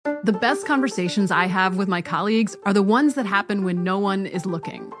The best conversations I have with my colleagues are the ones that happen when no one is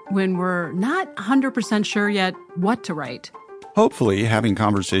looking, when we're not 100% sure yet what to write. Hopefully, having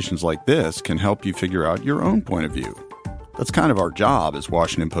conversations like this can help you figure out your own point of view. That's kind of our job as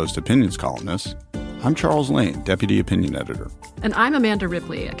Washington Post opinions columnists. I'm Charles Lane, Deputy Opinion Editor. And I'm Amanda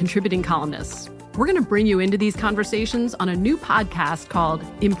Ripley, a contributing columnist. We're going to bring you into these conversations on a new podcast called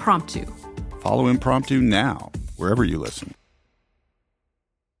Impromptu. Follow Impromptu now, wherever you listen.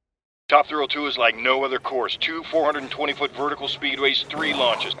 Top Thrill 2 is like no other course. 2 420-foot vertical speedways, 3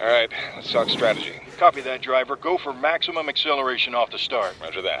 launches. All right, let's talk strategy. Copy that, driver. Go for maximum acceleration off the start.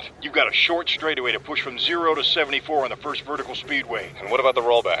 Roger that. You've got a short straightaway to push from 0 to 74 on the first vertical speedway. And what about the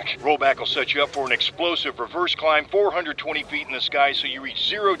rollback? Rollback will set you up for an explosive reverse climb 420 feet in the sky so you reach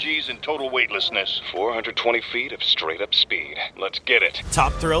 0 G's in total weightlessness. 420 feet of straight-up speed. Let's get it.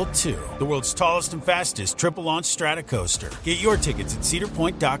 Top Thrill 2, the world's tallest and fastest triple-launch stratocoaster. Get your tickets at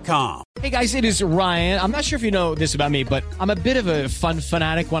cedarpoint.com. Hey guys, it is Ryan. I'm not sure if you know this about me, but I'm a bit of a fun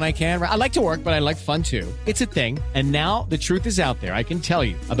fanatic when I can. I like to work, but I like fun too. It's a thing. And now the truth is out there. I can tell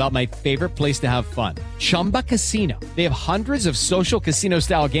you about my favorite place to have fun. Chumba Casino. They have hundreds of social casino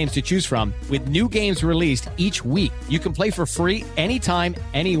style games to choose from with new games released each week. You can play for free anytime,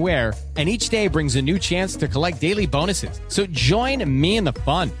 anywhere. And each day brings a new chance to collect daily bonuses. So join me in the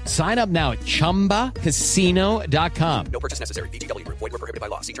fun. Sign up now at ChumbaCasino.com. No purchase necessary. VGW. Void where prohibited by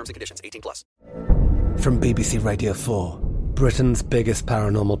law. See terms and conditions. 18+. From BBC Radio 4, Britain's biggest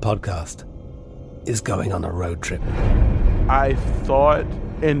paranormal podcast is going on a road trip. I thought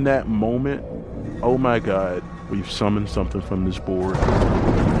in that moment, oh my God, we've summoned something from this board.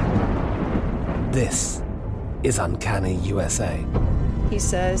 This is Uncanny USA. He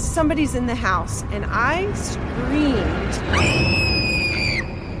says, somebody's in the house, and I screamed.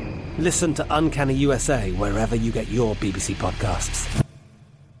 Listen to Uncanny USA wherever you get your BBC podcasts,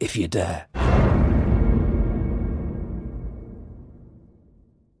 if you dare.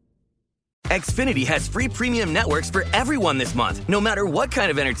 Xfinity has free premium networks for everyone this month, no matter what kind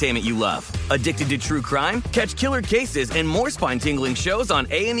of entertainment you love. Addicted to true crime? Catch killer cases and more spine-tingling shows on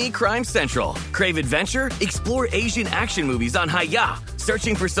A&E Crime Central. Crave adventure? Explore Asian action movies on Hi-Ya.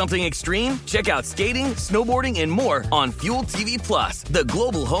 Searching for something extreme? Check out skating, snowboarding, and more on Fuel TV Plus, the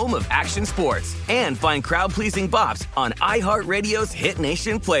global home of action sports. And find crowd-pleasing bops on iHeartRadio's Hit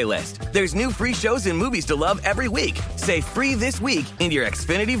Nation playlist. There's new free shows and movies to love every week. Say free this week in your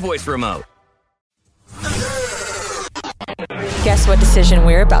Xfinity voice remote. Guess what decision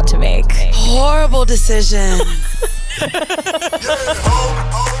we're about to make? Horrible decision.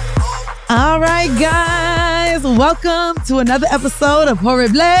 All right, guys. Welcome to another episode of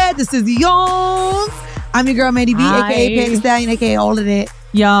Horrible. This is Yones. I'm your girl, Mandy B, a.k.a. Peg Stallion, a.k.a. all of that.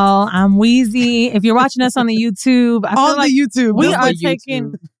 Y'all, I'm Wheezy. If you're watching us on the YouTube, I feel like YouTube. We are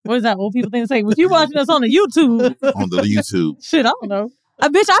taking, what is that old people thing to say? If you're watching us on the YouTube. On the YouTube. Shit, I don't know.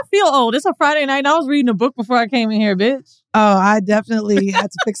 Bitch, I feel old. It's a Friday night and I was reading a book before I came in here, bitch. Oh, I definitely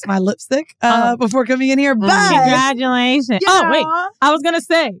had to fix my lipstick before coming in here. But congratulations. Oh, wait. I was going to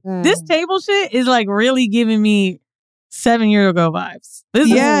say, this table shit is like really giving me 7 year ago vibes. This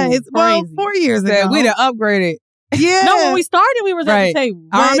is it's crazy. 4 years ago. We done upgraded. Yeah. No, when we started, we were at the table.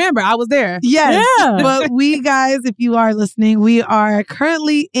 I remember. I was there. Yes. Yeah. But we guys, if you are listening, we are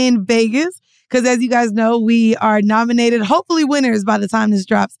currently in Vegas. Because as you guys know, we are nominated, hopefully winners by the time this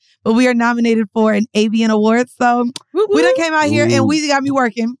drops, but we are nominated for an AVN Award. So we done came out here and Weezy got me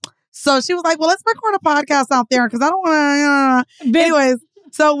working. So she was like, well, let's record a podcast out there because I don't want to. Anyways,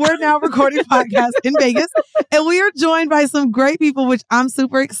 so we're now recording a podcast in Vegas and we are joined by some great people, which I'm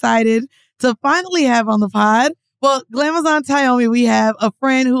super excited to finally have on the pod. Well, Glamazon Tyomi, we have a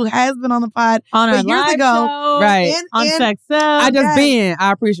friend who has been on the pod on our years live ago. Show, right. On Sex Up. I just been.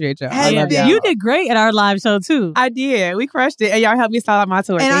 I appreciate y'all. I love y'all. You did great at our live show, too. I did. We crushed it. And y'all helped me start out my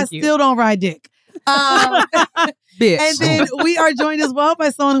tour. And Thank you. Still don't ride dick. Bitch. And then we are joined as well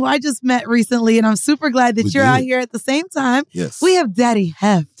by someone who I just met recently. And I'm super glad that you're out here at the same time. Yes. We have Daddy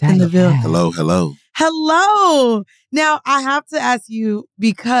Heff in the building. Hello. Hello. Now, I have to ask you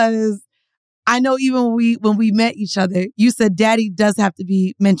because I know even when we met each other, you said daddy does have to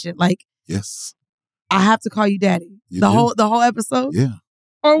be mentioned. Like, yes, I have to call you daddy. The whole episode? Yeah.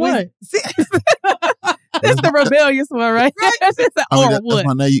 Or what? It's the rebellious one, right? That's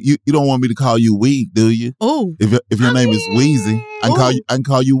my name. You don't want me to call you Wee, do you? Oh. If your name is Weezy, I can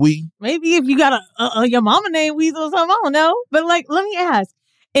call you Wee. Maybe if you got your mama named Weasel or something, I don't know. But like, let me ask,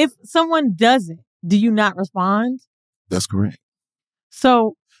 if someone doesn't, do you not respond? That's correct.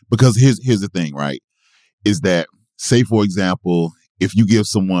 So because here's the thing, right? Is that, say for example, if you give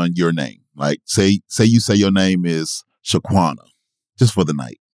someone your name, like say you say your name is Shaquana, just for the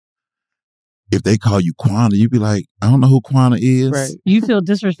night. if they call you Quana, you'd be like, I don't know who Quana is. Right. You feel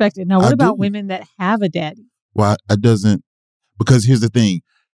disrespected. Now, what about women that have a daddy? Well, it doesn't, because here's the thing.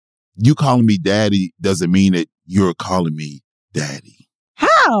 You calling me daddy doesn't mean that you're calling me daddy.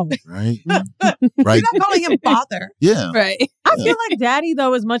 How? Right? Right. You're not calling him father. Yeah. Right. I feel like daddy,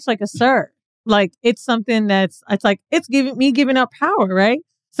 though, is much like a sir. Like, it's something it's giving up power, right?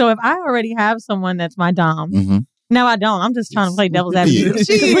 So if I already have someone that's my dom, now I don't. I'm just trying to play devil's advocate.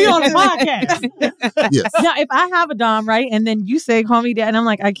 Yes. We on a podcast. Yes. Now, if I have a dom, right, and then you say, call me dad, and I'm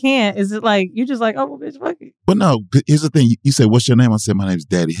like, I can't. Is it like, you just like, oh, well, bitch, fuck it. But no, here's the thing. You say, what's your name? I said, my name is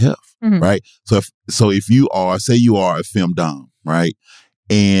Daddy Heff, right? So if you are a film dom, right?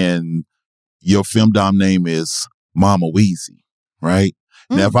 And your film dom name is Mama Weezy, right?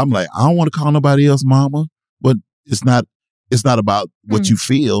 Now, if I'm like, I don't want to call nobody else mama, but it's not about what you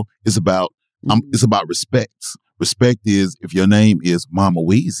feel. It's about respect. Respect is, if your name is Mama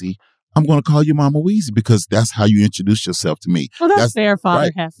Weezy, I'm going to call you Mama Weezy because that's how you introduce yourself to me. Well, that's fair,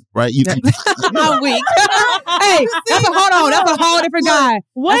 Father Heff. Right? I'm weak. Hey, hold on. That's a whole different guy.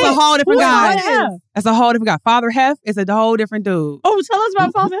 Wait, that's a whole different guy. Heff? That's a whole different guy. Father Heff is a whole different dude. Oh, tell us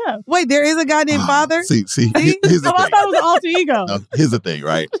about Father Heff. Wait, there is a guy named Father? See, here's the I thing. thought it was an alter ego. No, here's the thing,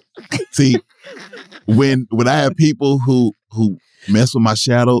 right? See, when I have people who mess with my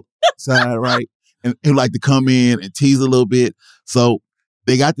shadow side, right, and who like to come in and tease a little bit, so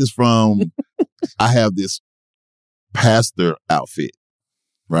they got this from. I have this pastor outfit,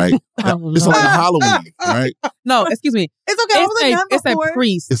 right? It's on Halloween, right? No, excuse me. It's okay. It's a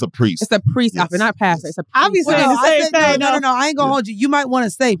priest. It's a priest. It's a priest outfit, not pastor. It's a priest. Obviously, no. I ain't gonna hold you. You might want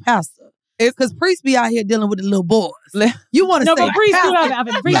to say pastor. Because priests be out here dealing with the little boys. You want to say but priests do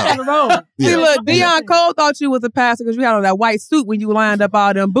have a role. See, look, Deion Cole thought you was a pastor because you had on that white suit when you lined up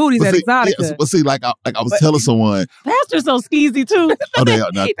all them booties at Exotica. Yeah, but see, like I was telling someone, pastors so skeezy too. Oh, they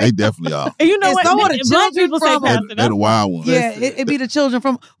are. No, they definitely are. And you know what? Some of the Black children people say from pastor. They're the wild ones. Yeah, it be the children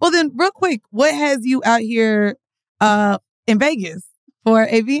from. Well, then, real quick, what has you out here in Vegas for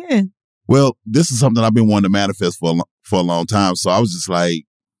AVN? Well, this is something I've been wanting to manifest for a long time. So I was just like,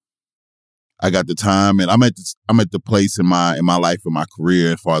 I got the time, and I'm at the place in my life, in my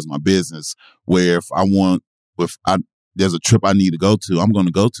career, as far as my business, where if there's a trip I need to go to, I'm going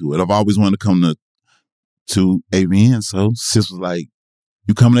to go to it. I've always wanted to come to AVN, so sis was like,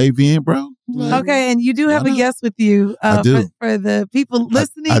 "You coming to AVN, bro?" Like, okay, and you do have a guest with you for the people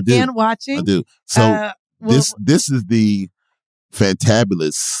listening and watching. I do. So this is the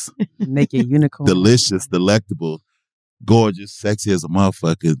fantabulous, naked unicorn, delicious, delectable, gorgeous, sexy as a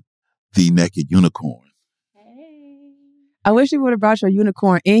motherfucker. The naked unicorn. I wish you would have brought your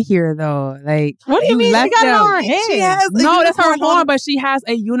unicorn in here, though. Like, what do you mean? She got it on her head. She has that's her horn, but she has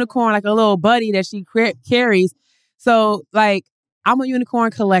a unicorn, like a little buddy that she carries. So, like, I'm a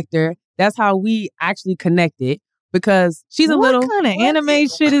unicorn collector. That's how we actually connected because she's a little. What kind of anime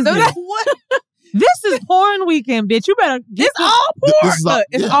shit is this? What? This is porn weekend, bitch. You better. It's all porn. Look,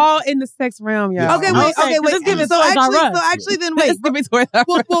 it's all in the sex realm, y'all. Okay, wait. Let's give it So actually, then wait.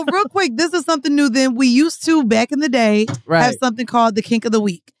 Well, real quick, this is something new. Then we used to back in the day have something called the Kink of the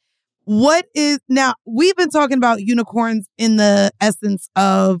Week. What is now? We've been talking about unicorns in the essence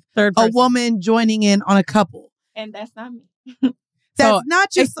of a woman joining in on a couple, and that's not me. That's not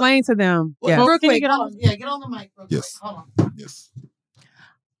just explain to them. Yeah, real quick. Get on the mic. Yes. Hold on. Yes.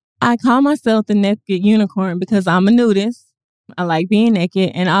 I call myself the naked unicorn because I'm a nudist. I like being naked.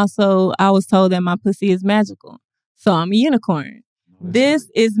 And also, I was told that my pussy is magical. So I'm a unicorn. This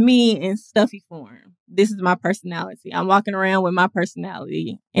is me in stuffy form. This is my personality. I'm walking around with my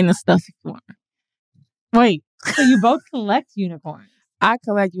personality in a stuffy form. Wait, so you both collect unicorns? I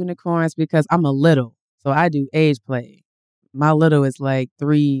collect unicorns because I'm a little. So I do age play. My little is like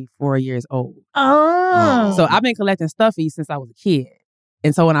 3-4 years old. Oh. So I've been collecting stuffies since I was a kid.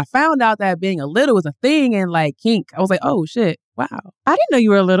 And so when I found out that being a little was a thing in like kink, I was like, oh shit, wow. I didn't know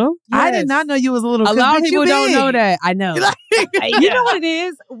you were a little. Yes. I did not know you was a little. A lot of people don't know that. I know. You know what it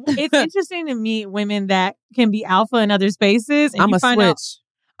is? It's interesting to meet women that can be alpha in other spaces. And I'm you a find switch.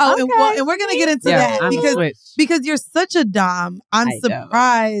 Out, and we're going to get into that because you're such a dom. I'm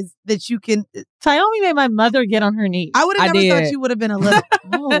surprised that you can. Tyomi made my mother get on her knees. I would have never thought you would have been a little.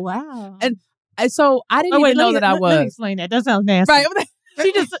 Oh, wow. And so I didn't even know that I was. Let me explain that. That sounds nasty. Right.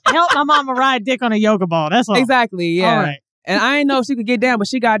 She just helped my mama ride dick on a yoga ball. That's all. Exactly. Yeah. All right. And I didn't know if she could get down, but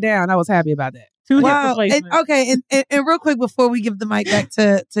she got down. I was happy about that. Wow. And real quick before we give the mic back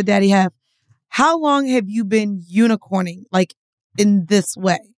to Daddy Heff, how long have you been unicorning like in this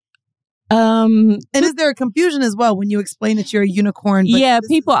way? And is there a confusion as well when you explain that you're a unicorn? But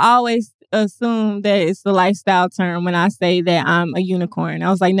people always assume that it's the lifestyle term when I say that I'm a unicorn. I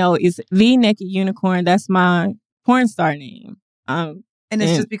was like, no, it's the Naked Unicorn. That's my porn star name. And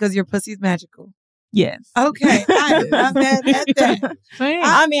it's just because your pussy's magical. Yes. Okay. I'm mad at that.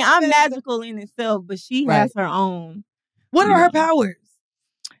 I mean, I'm magical in itself, but she has her own. What are her powers?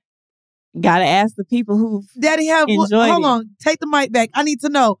 Gotta ask the people who Daddy have. enjoyed Hold it. on. Take the mic back. I need to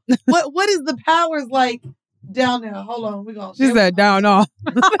know. What is the powers like down there? Hold on. We're going to. She said down off.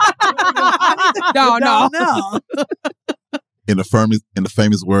 Down off. In the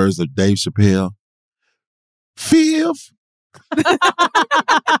famous words of Dave Chappelle, fifth.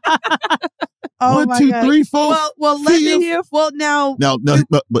 Oh, 1, my 2, God. 3, 4. Well, let me hear. Well, now. No,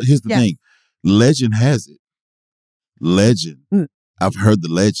 but here's the thing. Legend has it. Legend. I've heard the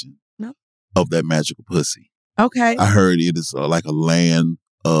legend of that magical pussy. Okay. I heard it is like a land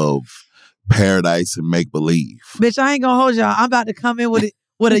of paradise and make believe. Bitch, I ain't gonna hold y'all. I'm about to come in with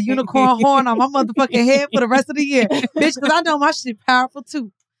a unicorn horn on my motherfucking head for the rest of the year. Bitch, because I know my shit powerful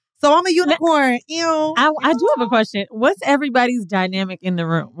too. So I'm a unicorn. I do have a question. What's everybody's dynamic in the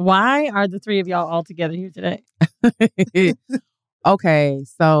room? Why are the three of y'all all together here today? Okay,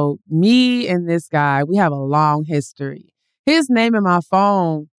 so me and this guy, we have a long history. His name in my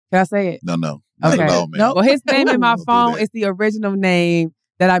phone, can I say it? No. Not Okay. at all, man. Well, his name in my Don't do phone that. is the original name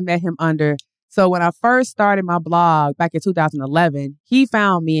that I met him under. So when I first started my blog back in 2011, he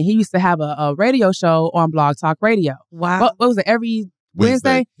found me and he used to have a radio show on Blog Talk Radio. Wow. What was it? Every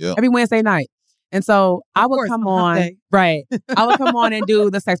Wednesday? Yep. Every Wednesday night. And so I would come on, right. I would come on and do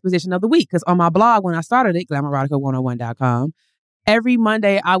the sex position of the week. Because on my blog, when I started it, glamourotica101.com, every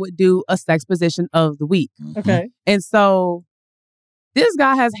Monday I would do a sex position of the week. Okay. And so this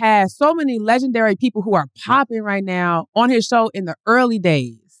guy has had so many legendary people who are popping right now on his show in the early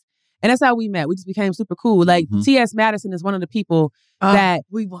days. And that's how we met. We just became super cool. Like T.S. Madison is one of the people that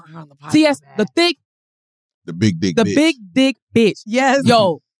we want her on the podcast. T.S. The big dick bitch. big dick bitch. Yes.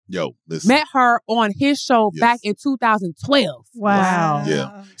 Yo, listen. Met her on his show back in 2012. Wow.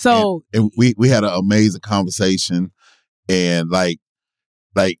 Yeah. So and we had an amazing conversation, and like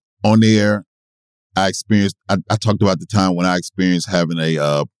on there, I talked about the time when I experienced having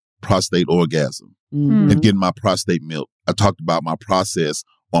a prostate orgasm and getting my prostate milk. I talked about my process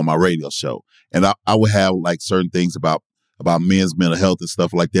on my radio show, and I would have like certain things about men's mental health and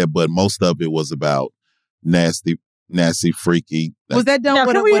stuff like that, but most of it was about nasty, freaky. Was that done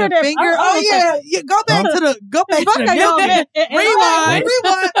with a finger? Yeah. Go back to the milk. Rewind.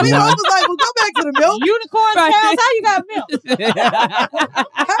 We always like, well, go back to the milk. Unicorn tails, how you got milk?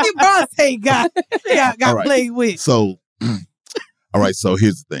 How your prostate got right. played with? So, all right. So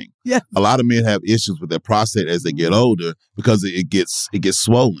here's the thing. Yeah. A lot of men have issues with their prostate as they get older because it gets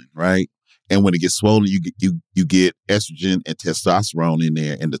swollen, right? And when it gets swollen, you get estrogen and testosterone in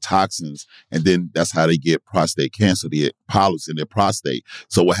there and the toxins, and then that's how they get prostate cancer. They get polyps in their prostate.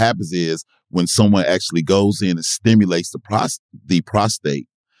 So what happens is when someone actually goes in and stimulates the prostate,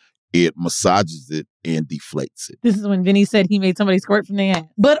 it massages it and deflates it. This is when Vinny said he made somebody squirt from their ass.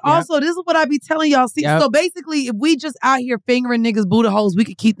 But also, this is what I be telling y'all. See, so basically, if we just out here fingering niggas' booty holes, we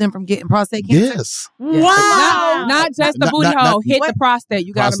could keep them from getting prostate cancer. Yes. Wow. Not just the booty hole. Hit the prostate.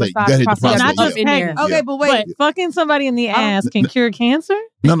 You got to massage the prostate. Not just in there. Okay, but wait. But fucking somebody in the ass can cure cancer?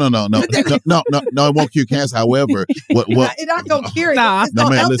 No, it won't cure cancer. However, what It not gonna cure it. Nah. It's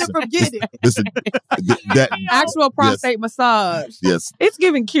gonna man, help listen. them forget it. listen, that Actual prostate massage. yes, It's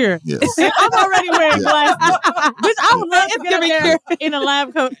giving cure. yes. I'm already wearing glasses. Bitch, I would love to get giving up there in a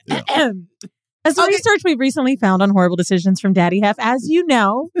lab coat. As the research we've recently found on horrible decisions from Daddy Heff, as you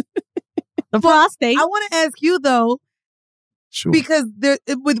know, the prostate. I want to ask you though, Sure. because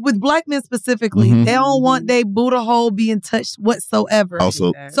with black men specifically, they don't want their booty hole being touched whatsoever.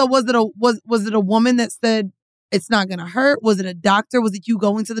 Also, So was it a woman that said it's not gonna hurt? Was it a doctor? Was it you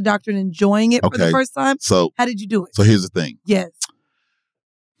going to the doctor and enjoying it for the first time? So how did you do it? So here's the thing. Yes.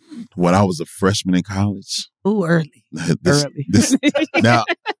 When I was a freshman in college. Ooh, early. Now,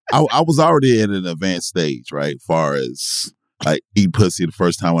 I was already at an advanced stage, right? As far as like eating pussy the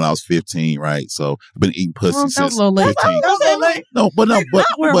first time when I was 15, right? So I've been eating pussy since 15. No, but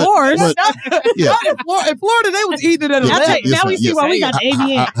we're whores. Yeah. In Florida, they was eating it at 11. Now we see why we got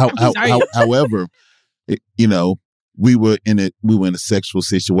ABA. However, we were in a sexual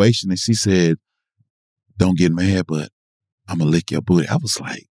situation, and she said, "Don't get mad, but I'm gonna lick your booty." I was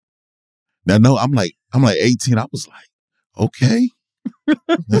like, "Now, no, I'm like 18." I was like, "Okay,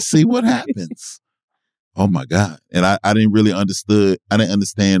 let's see what happens." Oh my God. And I didn't really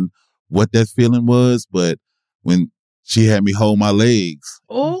understand what that feeling was, but when she had me hold my legs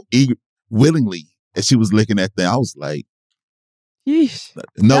willingly, and she was licking that thing, I was like,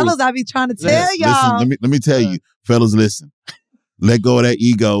 No, fellas, I be trying to tell y'all. Listen, let me tell you, fellas, listen. Let go of that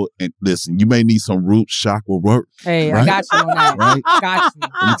ego and listen. You may need some root chakra work. Hey, right? I got you on that. Right? Got you.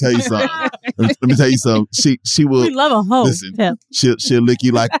 Let me tell you something. Let me tell you something. She will. We love a hoe. Listen, Yeah. she'll lick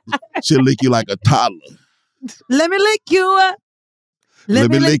you like a toddler. Let me lick you up. Let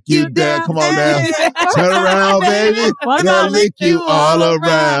me lick you down. Come on now. Turn around, baby. Gonna lick you all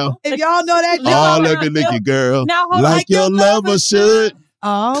around. If y'all know that, Oh, let me lick you, girl. Now, hold on. Like your lover should.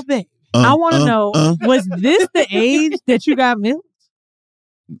 Oh, baby. I want to know, was this the age that you got milk?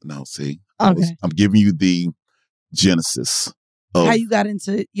 No, see. Okay. I'm giving you the genesis of How you got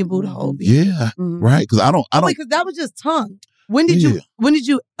into your Buddha hole? Yeah, right. Because I don't. Wait, because that was just tongue. When did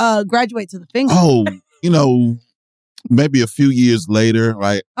you graduate to the finger? Oh, maybe a few years later,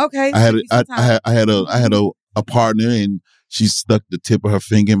 right? Okay. I had a partner, and she stuck the tip of her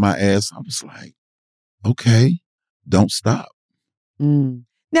finger in my ass. I was like, okay, don't stop.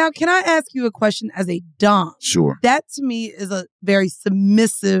 Now, can I ask you a question as a dom? Sure. That to me is a very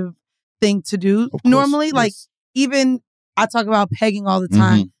submissive thing to do. Normally, yes. like even I talk about pegging all the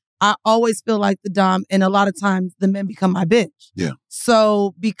time. I always feel like the dom, and a lot of times the men become my bitch. Yeah.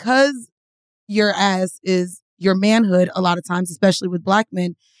 So because your ass is your manhood, a lot of times, especially with black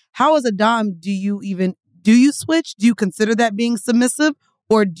men, how as a dom do you switch? Do you consider that being submissive?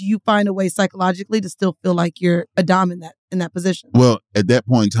 Or do you find a way psychologically to still feel like you're a dom in that position? Well, at that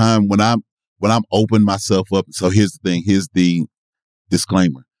point in time, when I'm opening myself up, so here's the thing. Here's the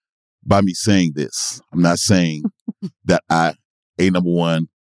disclaimer. By me saying this, I'm not saying that I, number one,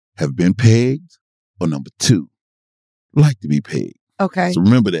 have been pegged, or number two, like to be pegged. Okay. So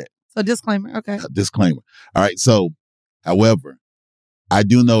remember that. So disclaimer. Okay. Disclaimer. All right. So, however, I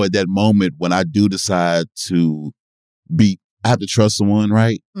do know at that moment when I do decide to I have to trust someone,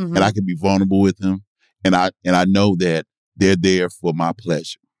 right? And I can be vulnerable with them. And I know that they're there for my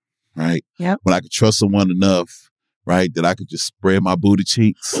pleasure, right? Yep. When I can trust someone enough, right, that I could just spread my booty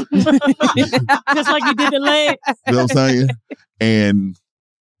cheeks. Just like you did the legs. You know what I'm saying? And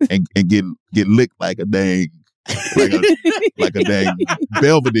get licked like a dang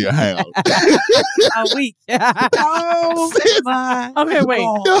Belvedere hound. A week. Oh my. Okay, wait.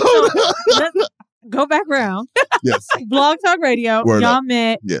 So, let's go back around. Yes. Blog Talk Radio. Word y'all up.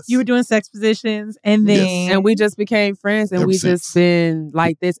 met. Yes. You were doing sex positions, and then And we just became friends, and Ever we since. just been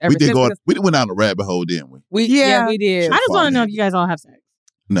like this ever since. We went down a rabbit hole, didn't we? Yeah, we did. I just want to know if you guys all have sex.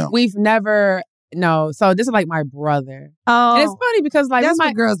 No. We've never. No, so this is like my brother. Oh, And it's funny because like That's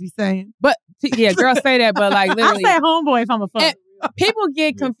what girls be saying. but yeah, girls say that, but like I literally, say homeboy if I'm a fuck. and people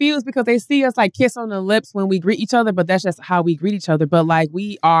get confused because they see us like kiss on the lips when we greet each other, but that's just how we greet each other. But like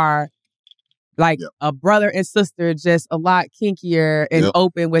we are like a brother and sister, just a lot kinkier and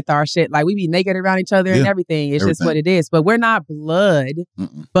open with our shit. Like we be naked around each other and everything. It's just what it is. But we're not blood,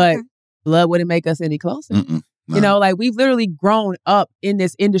 but blood wouldn't make us any closer. No. You know, like we've literally grown up in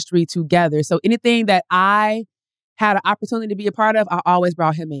this industry together. So anything that I had an opportunity to be a part of, I always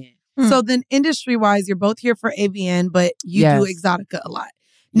brought him in. So then industry-wise, you're both here for AVN, but you do Exotica a lot.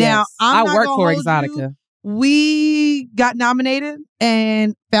 Now, Yes. I'm I not work gonna for hold Exotica. you. We got nominated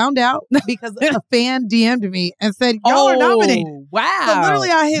and found out because a fan DM'd me and said, y'all are nominated. Wow. So literally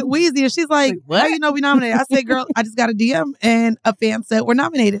I hit Wheezy and she's like, what? how you know we nominated? I said, girl, I just got a DM and a fan said we're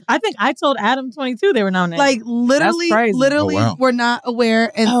nominated. I think I told Adam 22 they were nominated. Like literally we're not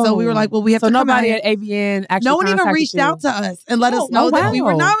aware. And so we were like, well, we have so to come nobody out. at AVN actually No one even contacted reached you. out to us and let us know that we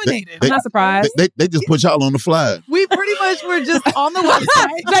were nominated. I'm not surprised. They just put y'all on the fly. We pretty much were just on the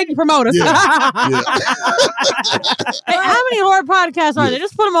website. Thank you, promoters. Hey, how many horror podcasts are there?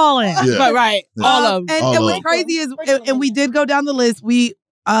 Just put them all in. Yeah. But right, all of them. And what's crazy is, and we did go down the list. We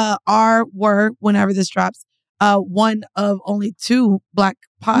were, whenever this drops, one of only 2 Black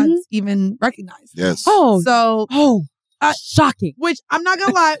pods even recognized. Yes. Shocking. Which I'm not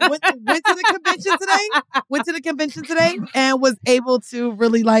gonna lie, went to the convention today and was able to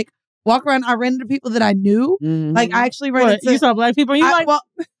really like walk around. I ran into people that I knew. Like I actually ran into. You saw Black people? And you like? Well,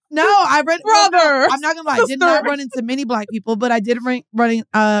 no, I ran. Brother, well, I'm not gonna lie. I did not run into many Black people, but I did run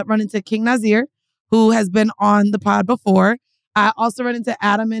into King Nazir, who has been on the pod before. I also ran into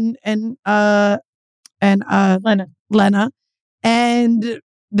Adam and Lena, and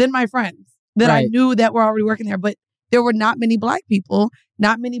then my friends that I knew that were already working there. But there were not many Black people,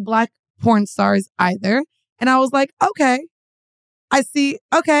 not many Black porn stars either. And I was like, okay, I see.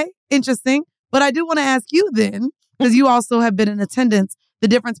 Okay, interesting. But I do want to ask you then, because you also have been in attendance, the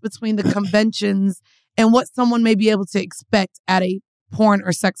difference between the conventions and what someone may be able to expect at a porn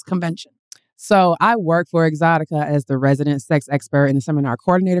or sex convention. So I work for Exotica as the resident sex expert and the seminar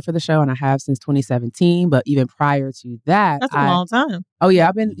coordinator for the show, and I have since 2017. But even prior to that, That's a long time. Oh yeah,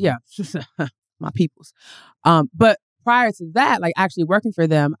 I've been my peoples. But prior to that, like actually working for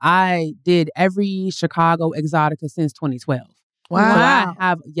them, I did every Chicago Exotica since 2012. Wow.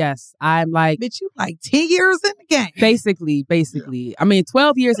 So I'm like, bitch, you like 10 years in the game. Basically. Yeah. I mean,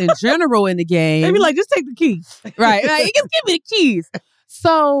 12 years in general in the game. They be like, just take the keys. Right. Like, just give me the keys.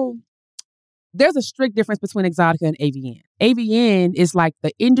 So there's a strict difference between Exotica and AVN. AVN is like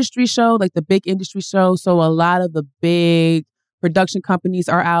the industry show, like the big industry show. So a lot of the big production companies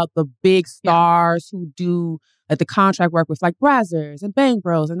are out, the big stars who do like the contract work with like Brazzers and Bang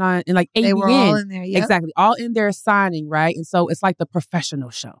Bros and like AVN. They were all in there, yep. Exactly. All in there signing, right? And so it's like the professional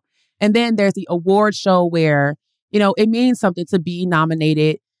show. And then there's the award show where, it means something to be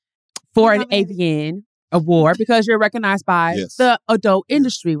nominated for an AVN award because you're recognized by the adult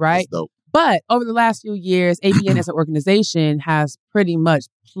industry, right? That's dope. But over the last few years, AVN as an organization has pretty much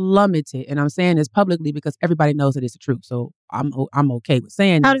plummeted. And I'm saying this publicly because everybody knows that it's the truth. So I'm okay with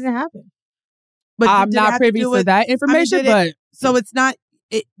saying How this. did it happen? But I'm not privy to that information, but... So it's not...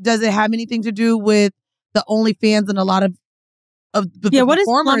 does it have anything to do with the OnlyFans and a lot of the what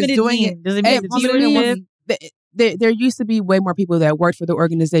performers does doing mean? it? Does it mean there used to be way more people that worked for the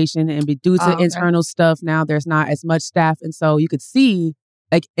organization, and due to internal stuff, now there's not as much staff. And so you could see,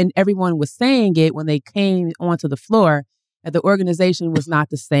 like, and everyone was saying it when they came onto the floor, that the organization was not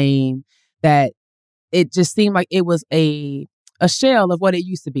the same, that it just seemed like it was a shell of what it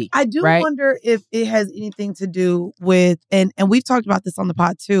used to be. I do right? wonder if it has anything to do with, and we've talked about this on the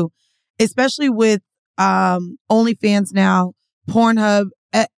pod too, especially with OnlyFans now, Pornhub,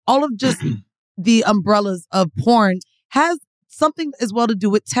 all of just the umbrellas of porn has something as well to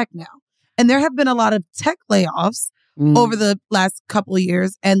do with tech now. And there have been a lot of tech layoffs over the last couple of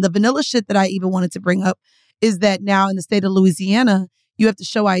years. And the vanilla shit that I even wanted to bring up is that now in the state of Louisiana, you have to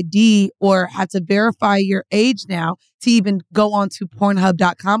show ID or have to verify your age now to even go on to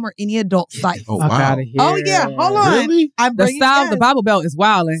Pornhub.com or any adult site. Oh, wow. Outta here. Oh, yeah. Hold on. Really? I'm The bringing style of the Bible Belt is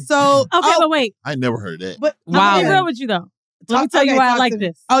wilding. So, but wait. I never heard that. But I'm gonna be real with you though. Let me tell you why I like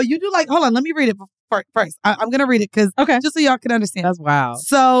this. Oh, you do like, hold on, let me read it first. I'm going to read it because just so y'all can understand. That's wild.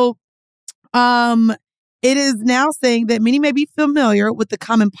 So, it is now saying that many may be familiar with the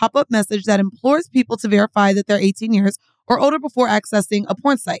common pop-up message that implores people to verify that they're 18 years or older before accessing a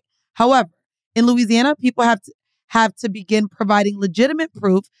porn site. However, in Louisiana, people have to begin providing legitimate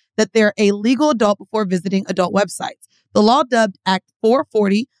proof that they're a legal adult before visiting adult websites. The law, dubbed Act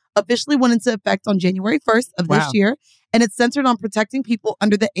 440, officially went into effect on January 1st of this year, and it's centered on protecting people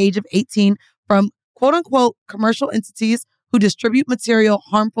under the age of 18 from quote-unquote commercial entities who distribute material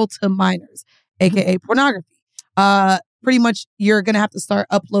harmful to minors, aka pornography. Pretty much, you're going to have to start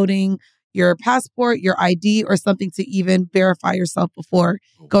uploading your passport, your ID, or something to even verify yourself before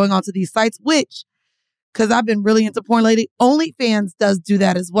going onto these sites, which, because I've been really into porn lately, OnlyFans does do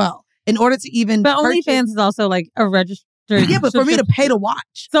that as well. In order to even But OnlyFans is also like a registered... Yeah, but for me to pay to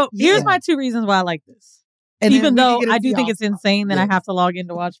watch. So here's my two reasons why I like this. And even then though I do think it's insane that I have to log in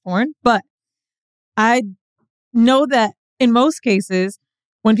to watch porn, but I know that in most cases,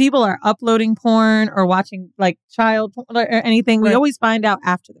 when people are uploading porn or watching like child porn or anything, we always find out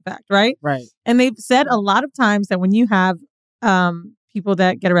after the fact, right? Right. And they've said a lot of times that when you have people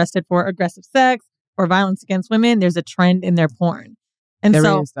that get arrested for aggressive sex or violence against women, there's a trend in their porn. And There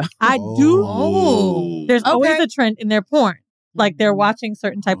so is, though. I do. There's always a trend in their porn. Like they're watching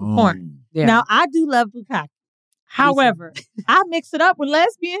certain type of porn. Yeah. Now, I do love bukkake. However, I mix it up with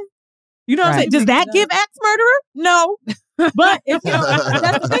lesbian. You know what I'm saying? Does that give axe murderer? No. But if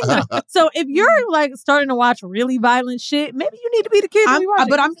that's the thing. So if you're like starting to watch really violent shit, maybe you need to be the kid.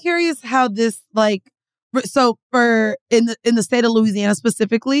 But I'm curious how this so for in the state of Louisiana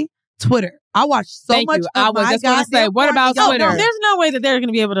specifically, Twitter. I watch so much. I was just going to say, what about Twitter? No, there's no way that they're going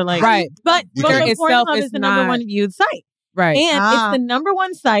to be able to like. Right. But Twitter itself Pornhub is the number one viewed site. Right. And it's the number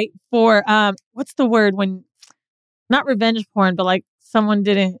one site for what's the word when not revenge porn, but like someone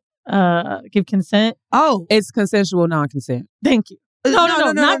didn't give consent. Oh, it's consensual non-consent. Thank you. No,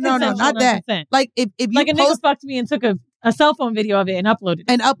 not that. Non-consent. Like if you like a nigga fucked me and took a cell phone video of it and uploaded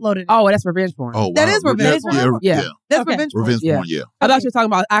it. Oh, that's revenge porn. Oh, wow. That is revenge porn. Yeah. That's revenge porn. Revenge porn, yeah. I thought you were talking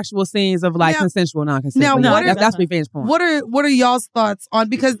about actual scenes of like consensual non-consent. Now, that's revenge porn. What are y'all's thoughts on,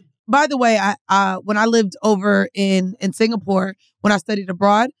 because by the way, I when I lived over in Singapore when I studied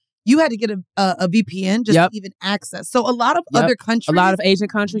abroad, you had to get a VPN just to even access. So a lot of other countries, a lot of Asian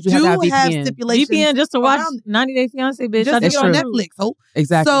countries, you have to have VPN. Stipulations. VPN just to watch 90 Day Fiancé, bitch. Just to get on Netflix. Oh,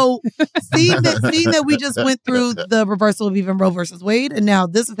 exactly. So seeing that we just went through the reversal of even Roe versus Wade, and now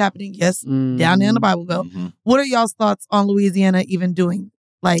this is happening. Yes, down there in the Bible Belt. What are y'all's thoughts on Louisiana even doing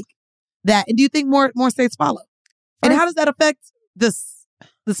like that? And do you think more states follow? And how does that affect the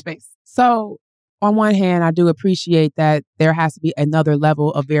space? So on one hand, I do appreciate that there has to be another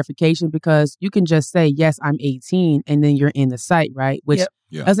level of verification, because you can just say, yes, I'm 18, and then you're in the site, right? Which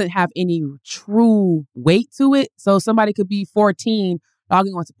doesn't have any true weight to it. So somebody could be 14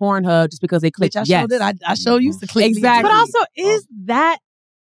 logging onto Pornhub just because they clicked yes. Showed it. I showed you to click. Exactly. But also, is that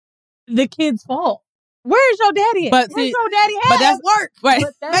the kid's fault? Where's your daddy at? Where's your daddy at? But that's work. Right.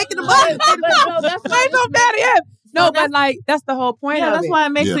 Making the money. Where's your daddy at? No, but like, that's the whole point of it. That's why it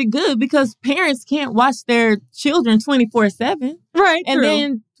makes it good, because parents can't watch their children 24/7. Right. And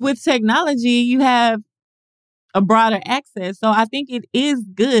then with technology, you have a broader access. So I think it is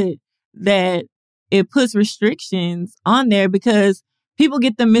good that it puts restrictions on there, because people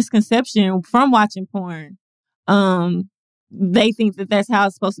get the misconception from watching porn. They think that that's how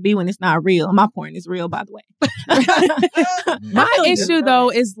it's supposed to be when it's not real. My porn is real, by the way. My issue, though,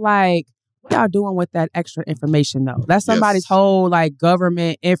 is like, what y'all doing with that extra information, though? That's somebody's whole, like,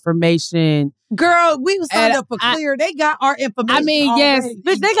 government information. Girl, we was signed up for Clear. They got our information. I mean, already. yes.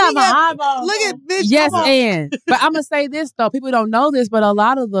 Bitch, they got my eyeballs. Look at bitch. Yes, and. But I'm going to say this, though. People don't know this, but a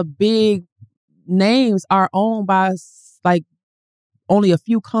lot of the big names are owned by, like, only a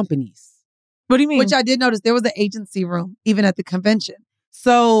few companies. What do you mean? Which I did notice there was an agency room even at the convention.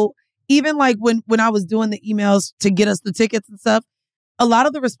 So even like when I was doing the emails to get us the tickets and stuff, a lot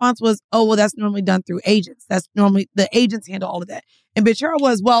of the response was, oh, well, that's normally done through agents. That's normally the agents handle all of that. And bitch, here I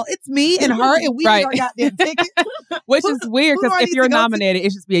was, well, it's me and her and we need our goddamn ticket. Which is weird, because if you're nominated,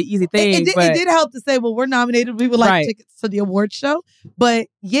 it should be an easy thing. It did help to say, well, we're nominated. We would like tickets to the award show. But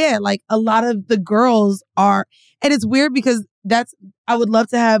yeah, like a lot of the girls are, and it's weird because I would love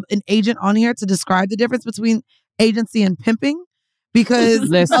to have an agent on here to describe the difference between agency and pimping, because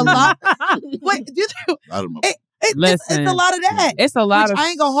a lot. Wait, I don't know. It's a lot of that. It's a lot of. I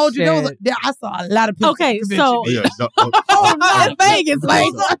ain't gonna hold you. I saw a lot of people. Okay, so not Vegas,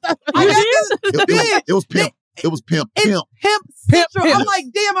 like it was pimp. It was pimp. Pimp Central. I'm like,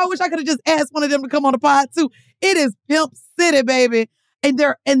 damn. I wish I could have just asked one of them to come on the pod too. It is Pimp City, baby. And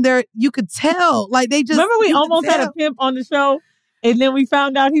they're you could tell, like they just remember we almost had a pimp on the show, and then we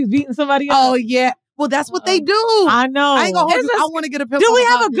found out he was beating somebody else. Oh yeah. Well, that's what they do. I know. I ain't gonna hold you. I want to get a pimp. Do we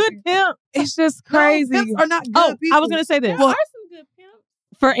have a good pimp? It's just crazy. No, pimps are not good people. I was gonna say this. There are some good pimps.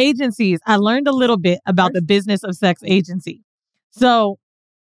 For agencies, I learned a little bit about the business of sex agency. So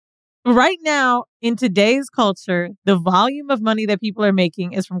right now, in today's culture, the volume of money that people are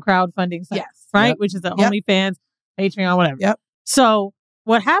making is from crowdfunding sites, right? Yep. Which is the OnlyFans, Patreon, whatever. Yep. So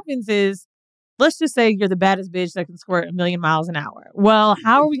what happens is, let's just say you're the baddest bitch that can squirt 1,000,000 miles an hour. Well,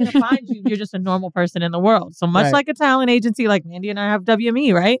 how are we going to find you? You're just a normal person in the world. So much like a talent agency, like Mandy and I have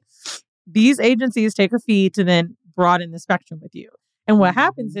WME, right? These agencies take a fee to then broaden the spectrum with you. And what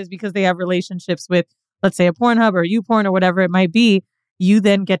happens is, because they have relationships with, let's say, a Pornhub or YouPorn or whatever it might be, you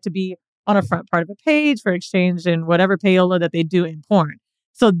then get to be on a front part of a page for exchange and whatever payola that they do in porn.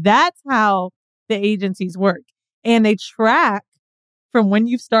 So that's how the agencies work. And they track from when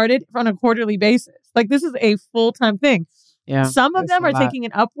you've started on a quarterly basis. Like, this is a full-time thing. Yeah. Some of them are taking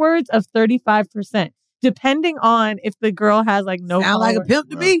it upwards of 35%, depending on if the girl has like no. Sound like a pimp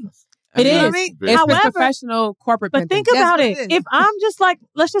to me. It is. I mean? It's professional corporate But pimping. think about it. If I'm just like,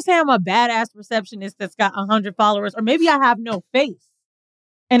 let's just say I'm a badass receptionist that's got 100 followers, or maybe I have no face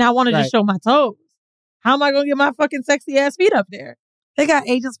and I want to just show my toes. How am I going to get my fucking sexy ass feet up there? They got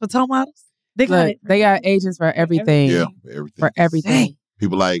agents for toe models. They got agents for everything. Yeah, for everything. For everything.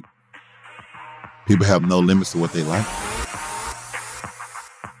 People have no limits to what they like.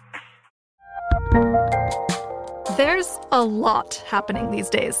 There's a lot happening these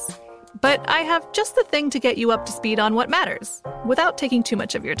days, but I have just the thing to get you up to speed on what matters without taking too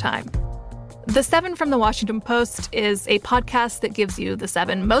much of your time. The 7 from the Washington Post is a podcast that gives you the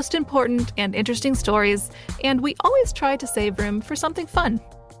 7 most important and interesting stories, and we always try to save room for something fun.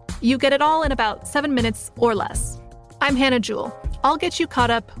 You get it all in about 7 minutes or less. I'm Hannah Jewell. I'll get you caught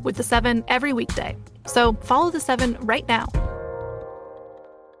up with the 7 every weekday. So follow the 7 right now.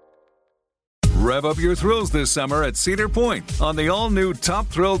 Rev up your thrills this summer at Cedar Point on the all-new Top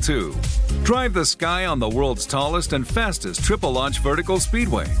Thrill 2. Drive the sky on the world's tallest and fastest triple-launch vertical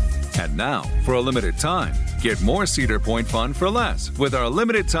speedway. And now, for a limited time, get more Cedar Point fun for less with our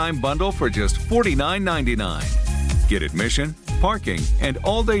limited time bundle for just $49.99. Get admission, parking, and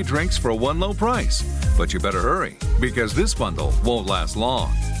all-day drinks for one low price. But you better hurry, because this bundle won't last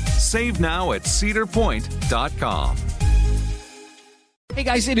long. Save now at cedarpoint.com. Hey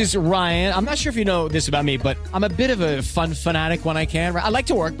guys, it is Ryan. I'm not sure if you know this about me, but I'm a bit of a fun fanatic when I can. I like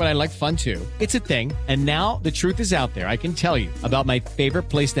to work, but I like fun too. It's a thing. And now the truth is out there. I can tell you about my favorite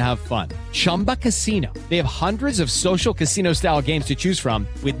place to have fun. Chumba Casino. They have hundreds of social casino style games to choose from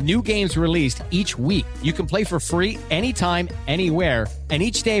with new games released each week. You can play for free anytime, anywhere. And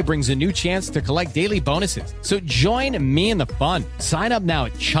each day brings a new chance to collect daily bonuses. So join me in the fun. Sign up now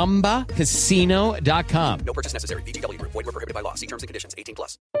at ChumbaCasino.com. No purchase necessary. VGW Group. Void where prohibited by law. See terms and conditions.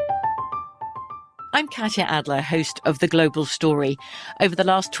 18+. I'm Katya Adler, host of The Global Story. Over the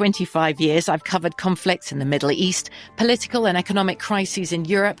last 25 years, I've covered conflicts in the Middle East, political and economic crises in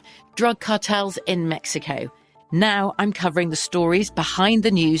Europe, drug cartels in Mexico. Now I'm covering the stories behind the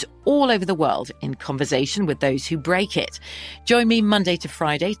news all over the world in conversation with those who break it. Join me Monday to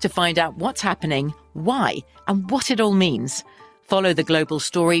Friday to find out what's happening, why, and what it all means. Follow The Global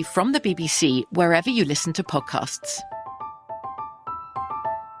Story from the BBC wherever you listen to podcasts.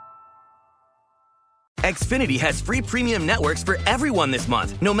 Xfinity has free premium networks for everyone this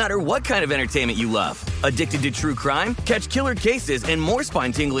month, no matter what kind of entertainment you love. Addicted to true crime? Catch killer cases and more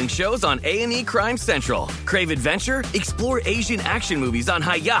spine-tingling shows on A&E Crime Central. Crave adventure? Explore Asian action movies on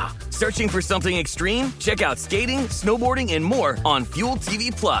Hi-Ya. Searching for something extreme? Check out skating, snowboarding, and more on Fuel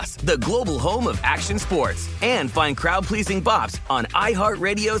TV Plus, the global home of action sports. And find crowd-pleasing bops on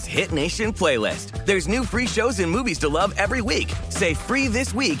iHeartRadio's Hit Nation playlist. There's new free shows and movies to love every week. Say free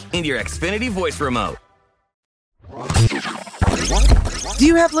this week in your Xfinity voice remote. Do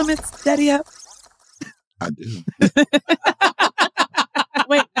you have limits, Daddy Heff? I do.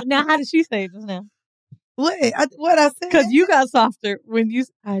 Wait, now how did she say it just now? What I said? Because you got softer when you.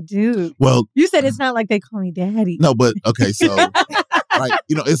 I do. Well, you said it's not like they call me daddy. No, but okay, so right,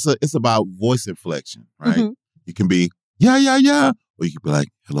 it's about voice inflection, right? Mhm. You can be yeah, or you can be like,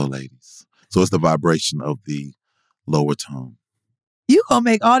 hello, ladies. So it's the vibration of the lower tone. You gonna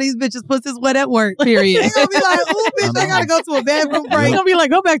make all these bitches pussies wet at work, period. They gonna be like, ooh, bitch, I gotta go to a bathroom break. You're gonna be like,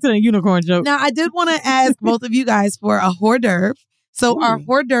 go back to the unicorn joke. Now, I did want to ask both of you guys for a hors d'oeuvre. So our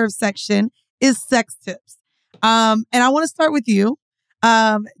hors d'oeuvre section is sex tips. And I want to start with you.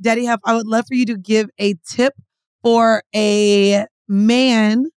 Daddy Heff, I would love for you to give a tip for a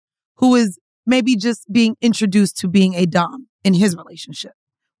man who is maybe just being introduced to being a dom in his relationship.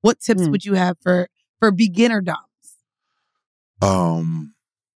 What tips would you have for beginner doms?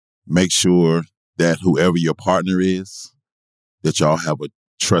 Make sure that whoever your partner is, that y'all have a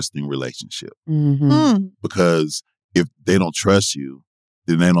trusting relationship. Because if they don't trust you,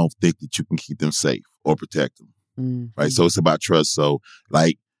 then they don't think that you can keep them safe or protect them. Right? So it's about trust. So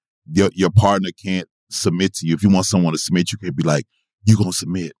like your partner can't submit to you. If you want someone to submit, you can't be like, you gonna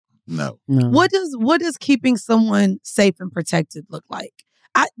submit. No. What does keeping someone safe and protected look like?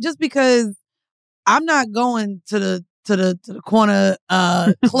 Just because I'm not going to the corner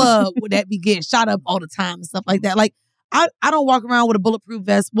club would that be getting shot up all the time and stuff like that. Like I don't walk around with a bulletproof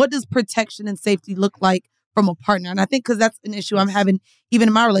vest. What does protection and safety look like from a partner? And I think because that's an issue I'm having even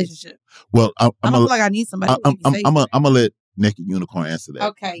in my relationship. Well, I don't feel like I need somebody. I'm gonna let Naked Unicorn answer that.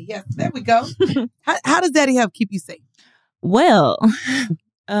 Okay, yes, there we go. How does Daddy Heff keep you safe? Well,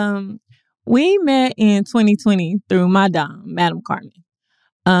 we met in 2020 through my dom, Madam Carmen.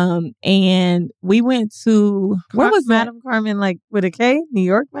 And we went to where was Madam Carmen, like with a K? New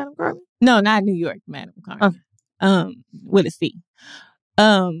York, Madam Carmen? No, not New York, Madam Carmen. With a C.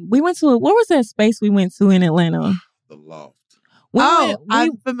 We went to what was that space we went to in Atlanta? The Loft.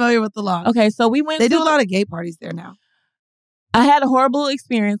 I'm familiar with the Loft. Okay, so we went. They do a lot of gay parties there now. I had a horrible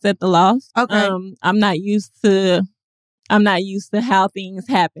experience at the Loft. Okay, I'm not used to how things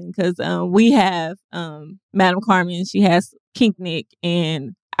happen because we have Madam Carmen. She has Kink Nick,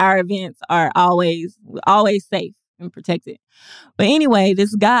 and our events are always safe and protected. But anyway,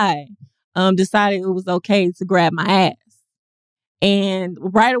 this guy decided it was okay to grab my ass, and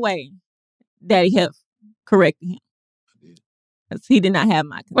right away, Daddy Heff corrected him because he did not have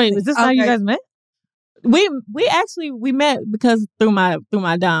my consent. Wait, is this how you guys met? We met because through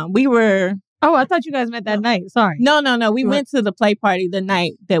my dom. We were. Oh, I thought you guys met that night. Sorry. No. We went to the play party the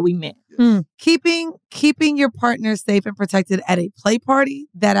night that we met. Keeping your partner safe and protected at a play party,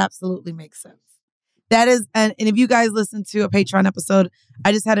 that absolutely makes sense. That is, and if you guys listen to a Patreon episode,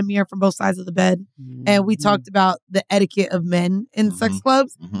 I just had a mirror from both sides of the bed, and we talked about the etiquette of men in sex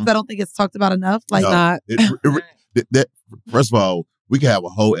clubs. So I don't think it's talked about enough. Like, first of all, we can have a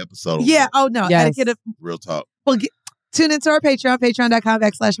whole episode. Yeah. Oh no. Yes. Etiquette of real talk. Well, tune into our Patreon,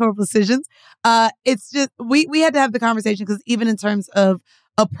 patreon.com/horrible decisions. It's just, we had to have the conversation because even in terms of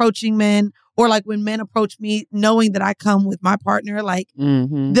approaching men, or like when men approach me, knowing that I come with my partner, like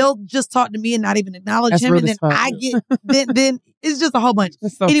they'll just talk to me and not even acknowledge him. And then I get, then it's just a whole bunch.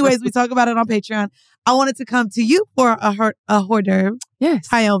 So anyways, we talk about it on Patreon. I wanted to come to you for a hors d'oeuvre. Yes.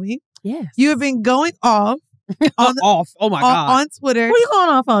 Tyomi. Yes. You have been going off. Oh my God. On Twitter. What are you going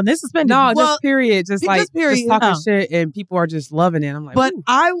off on? This suspended. No, just period. Just like period. Just talking shit and people are just loving it. I'm like, but ooh.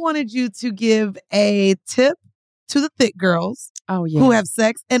 I wanted you to give a tip to the thick girls who have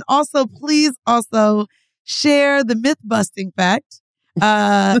sex, and also please also share the myth busting fact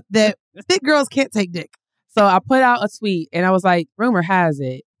that thick girls can't take dick. So I put out a tweet and I was like, rumor has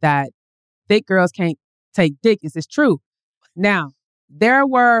it that thick girls can't take dick. Is this true? Now, there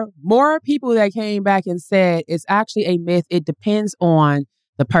were more people that came back and said it's actually a myth. It depends on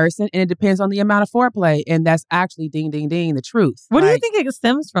the person and it depends on the amount of foreplay. And that's actually ding, ding, ding, the truth. What do you think it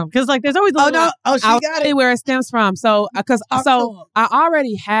stems from? Because like there's always she got it. Where it stems from. So, I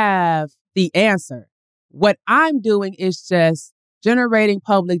already have the answer. What I'm doing is just generating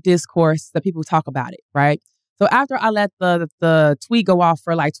public discourse that people talk about it, right? So after I let the tweet go off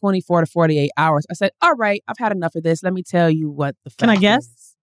for like 24 to 48 hours, I said, all right, I've had enough of this. Let me tell you what the fact Can I guess?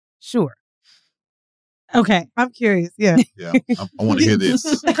 is. Sure. Okay. I'm curious. Yeah. Yeah. I want to hear this.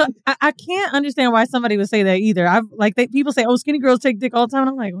 I can't understand why somebody would say that either. People say, oh, skinny girls take dick all the time.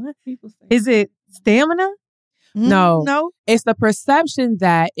 And I'm like, what? People say. Is it stamina? No. It's the perception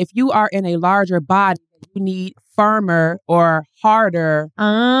that if you are in a larger body, you need firmer or harder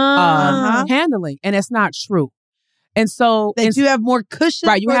handling. And it's not true. And so that you have more cushion.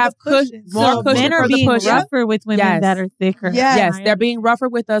 Right. You have more cushion. Men are being rougher with women that are thicker. Yes. They're being rougher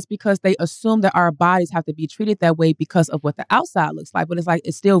with us because they assume that our bodies have to be treated that way because of what the outside looks like. But it's like,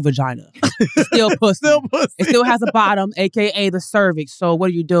 it's still vagina. It's still pussy. It still has a bottom, AKA the cervix. So what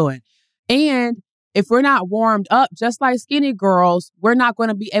are you doing? And if we're not warmed up, just like skinny girls, we're not going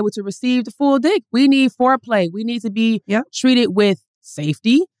to be able to receive the full dick. We need foreplay. We need to be treated with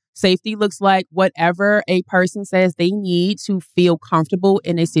safety. Safety looks like whatever a person says they need to feel comfortable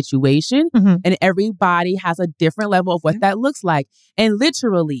in a situation. And everybody has a different level of what that looks like. And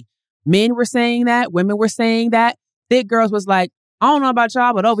literally, men were saying that, women were saying that. Thick girls was like, I don't know about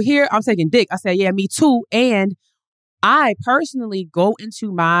y'all, but over here, I'm taking dick. I said, yeah, me too. And I personally go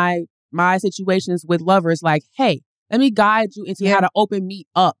into my situations with lovers like, hey, let me guide you into how to open me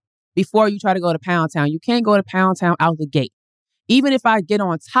up before you try to go to Pound Town. You can't go to Pound Town out the gate. Even if I get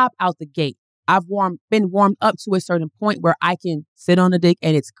on top out the gate, I've been warmed up to a certain point where I can sit on the dick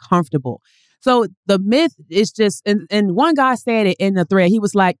and it's comfortable. So the myth is just, and one guy said it in the thread. He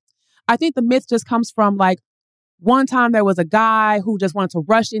was like, I think the myth just comes from like, one time there was a guy who just wanted to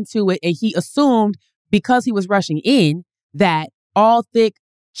rush into it and he assumed because he was rushing in that all thick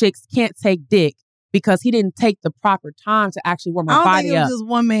chicks can't take dick because he didn't take the proper time to actually warm her body up. It was just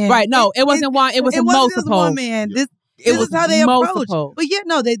one man. Right. No, it wasn't one. It was multiple. Just one man. This is how they approach. But yeah,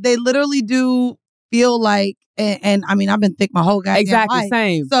 no, they literally do feel like, and I mean, I've been thick my whole goddamn life.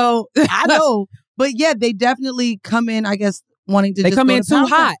 Same. So I know. But yeah, they definitely come in, I guess, wanting to They just come go in to too Pound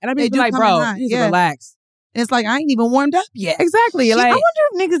hot. Town. And I mean, like, bro, you need to relax. And it's like, I ain't even warmed up yet. Exactly. Like, I wonder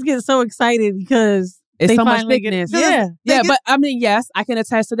if niggas get so excited because it's they so much finally thickness. Yeah. But I mean, yes, I can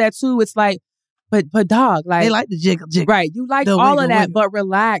attest to that too. It's like, but dog, like, they like the jiggle. Right. You like all of that, but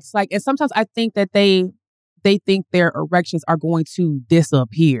relax. Like, and sometimes I think that they think their erections are going to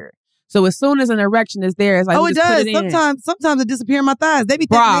disappear. So as soon as an erection is there, it's like, it does. Sometimes it disappear in my thighs. They be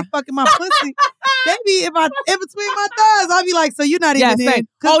thinking they fucking my pussy. They be in between my thighs. I'll be like, so you're not even in.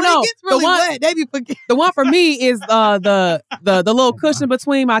 Oh no, it gets really wet. They be forgetting. The one for me is the little cushion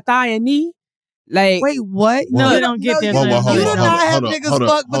between my thigh and knee. Like, wait, what? No, you don't get there. You do not have niggas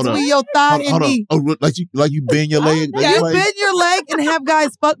fuck between your thigh and knee. Oh, like you bend your leg. You bend your leg and have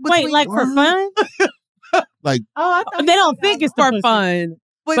guys fuck between. Wait, like for fun? Like, I thought they don't think it's for fun.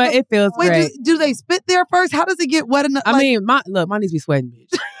 Wait, but it feels great. Do they spit there first? How does it get wet enough? I mean, my knees be sweating,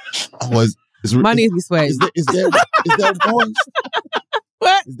 bitch. My knees be sweating. Is that moist?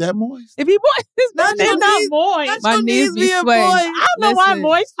 What? Is that moist? If he moist, it's not moist. My knees be sweating. I don't know why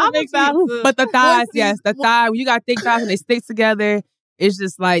moist makes sense. But the thighs, yes, the thigh. When you got thick thighs and they stick together, it's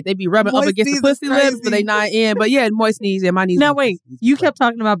just like they be rubbing up against the pussy lips, but they not in. But yeah, moist knees. Yeah, my knees. Now wait, you kept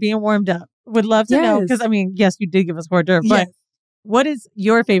talking about being warmed up. Would love to know because I mean, yes, you did give us hors d'oeuvre, but what is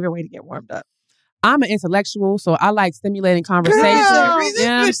your favorite way to get warmed up? I'm an intellectual, so I like stimulating conversation. You know what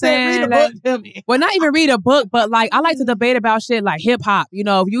I'm saying? Well, not even read a book, but like I like to debate about shit like hip hop. You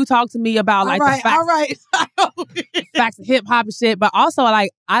know, if you talk to me about like the facts of hip hop and shit, but also like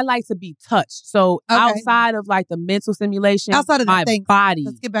I like to be touched. So outside of like the mental stimulation, outside of my body.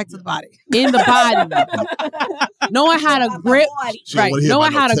 Let's get back to the body. In the body, knowing how to grip,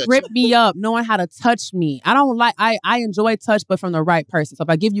 knowing how to grip me up, knowing how to touch me. I enjoy touch, but from the right person. So if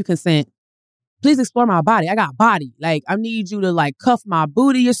I give you consent, please explore my body. I got body. Like, I need you to like cuff my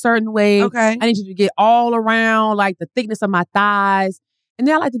booty a certain way. Okay. I need you to get all around like the thickness of my thighs. And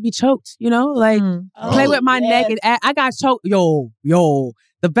then I like to be choked, you know, like play with my neck. And I got choked. Yo.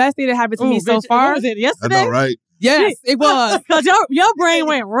 The best thing that happened to me so far. Was it yesterday? I know, right? Yes, it was. Because your brain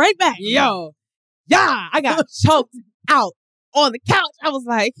went right back. Yo. Yeah. I got choked out on the couch. I was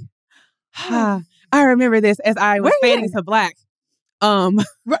like, I remember this as I was fading to black. Not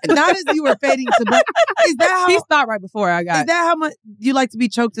as you were fading to black. Is that how he stopped right before I got? Is that how much you like to be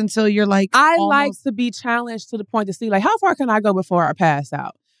choked until you're like? I like to be challenged to the point to see like how far can I go before I pass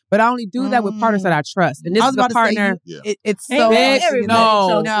out. But I only do that with partners that I trust, and this is a partner. It's so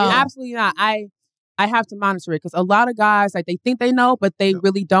no, absolutely not. I have to monitor it because a lot of guys like they think they know, but they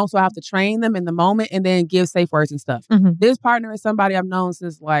really don't. So I have to train them in the moment and then give safe words and stuff. This partner is somebody I've known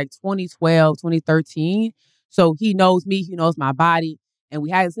since like 2012, 2013. So he knows me, he knows my body, and we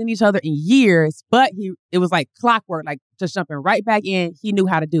hadn't seen each other in years, but it was like clockwork, like just jumping right back in. He knew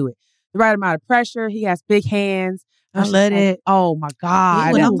how to do it. The right amount of pressure. He has big hands. I love it. Oh my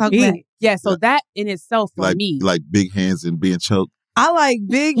God. Yeah, so that in itself for me. Like big hands and being choked. I like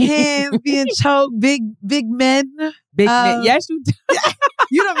big hands being choked, big men. Big men. Yes, you do.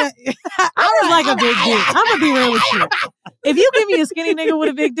 You know what I was like a big dick. I'm going to be real with you. If you give me a skinny nigga with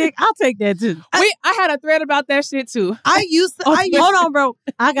a big dick, I'll take that too. I had a thread about that shit too. Hold on, bro.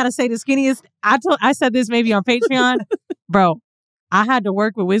 I got to say the skinniest. I said this maybe on Patreon. Bro, I had to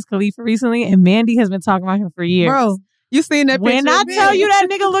work with Wiz Khalifa recently, and Mandy has been talking about him for years. Bro, you seen that picture? When I tell you that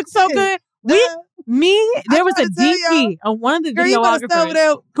nigga looks so good, there was a DP on one of the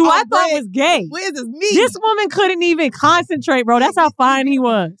videographers who I thought was gay. Wiz is me. This woman couldn't even concentrate, bro. That's how fine he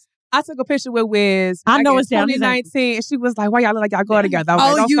was. I took a picture with Wiz. I know it's down 2019, and she was like, "Why y'all look like y'all go together?" I was Oh,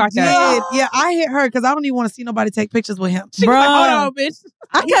 like, "Don't you start did? that." Yeah, I hit her because I don't even want to see nobody take pictures with him. She was like, "Hold on, bitch."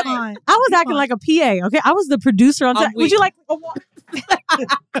 I was acting like a PA. Okay, I was the producer on set. Would you like?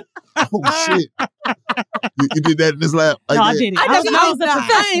 Oh shit! You did that in his lap? No, I didn't.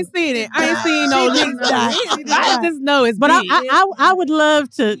 I ain't seen it. I ain't seen no links. I just know it's. But I would love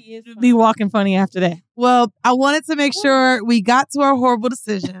to be walking funny after that. Well, I wanted to make sure we got to our horrible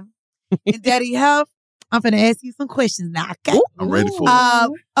decision. And Daddy Heff, I'm going to ask you some questions now. Okay? I'm ready for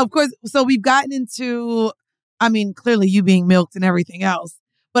it. Of course, so we've gotten into, I mean, clearly you being milked and everything else.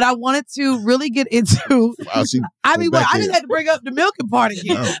 But I wanted to really get into, I just had to bring up the milking part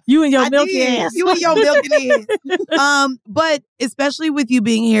again. No. You and your milky ass. You and your milking ass. But especially with you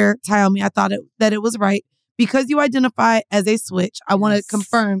being here, Tyomi, I thought that it was right. Because you identify as a switch, I want to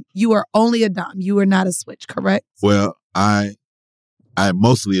confirm you are only a dom. You are not a switch, correct? Well, I'm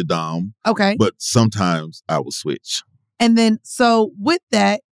mostly a dom. Okay. But sometimes I will switch. And then, so with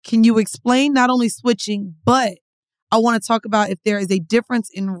that, can you explain not only switching, but I want to talk about if there is a difference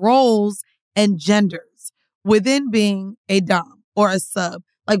in roles and genders within being a dom or a sub,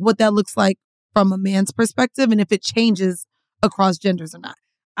 like what that looks like from a man's perspective and if it changes across genders or not.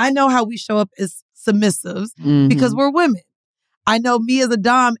 I know how we show up as submissives because we're women. I know me as a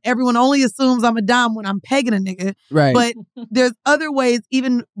dom, everyone only assumes I'm a dom when I'm pegging a nigga. Right. But there's other ways,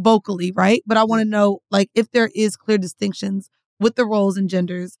 even vocally, right? But I want to know, like, if there is clear distinctions with the roles and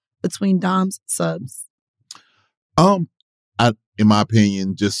genders between doms, subs. In my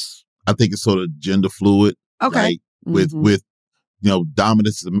opinion, I think it's sort of gender fluid. Okay. Like with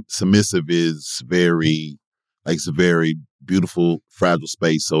dominant submissive is very, like, it's a very beautiful, fragile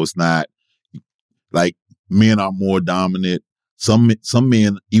space. So it's not like men are more dominant. Some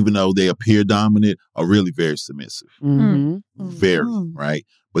men, even though they appear dominant, are really very submissive. Very, right?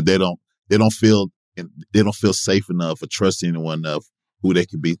 But they don't feel safe enough or trust anyone enough who they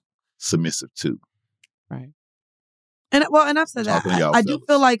can be submissive to. Right. And I've said that. I do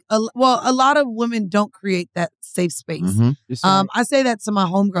feel like a lot of women don't create that safe space. I say that to my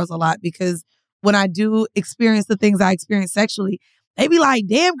homegirls a lot because when I do experience the things I experience sexually, they be like,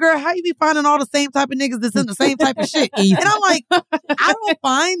 "Damn, girl, how you be finding all the same type of niggas that's in the same type of shit?" And I'm like, I don't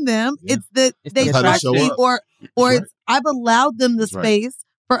find them. Yeah. It's that they attract me, or it's I've allowed them the space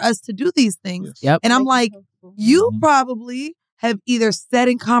for us to do these things. Yes. Yep. And I'm like, you probably have either said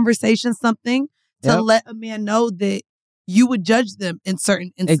in conversation something to let a man know that you would judge them in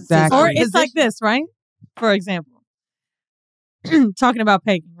certain instances. Exactly. Or it's like this, right? For example, talking about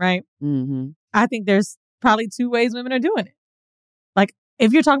pegging, right? Mm-hmm. I think there's probably 2 ways women are doing it. Like,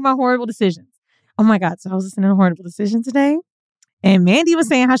 if you're talking about horrible decisions. Oh my God, so I was listening to Horrible Decision today, and Mandy was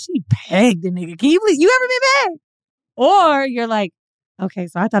saying how she pegged a nigga. Can you believe you ever been pegged? Or you're like, okay,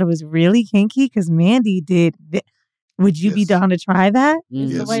 so I thought it was really kinky because Mandy did this. Would you be down to try that?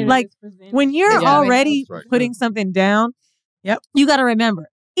 Yes. Like, when you're already putting something down, you got to remember,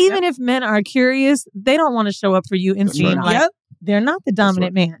 even if men are curious, they don't want to show up for you and seem like they're not the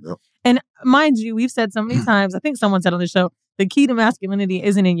dominant man. Yep. And mind you, we've said so many times, I think someone said on the show, the key to masculinity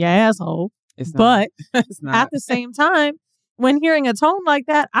isn't in your asshole. It's not. But it's not. at the same time, when hearing a tone like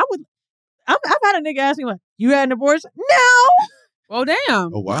that, I've had a nigga ask me, you had an abortion? No. Well,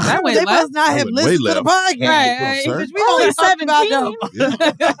 damn. Oh, wow. That went They left. must not have went listened way to the left. podcast. Right. Well, We only 17.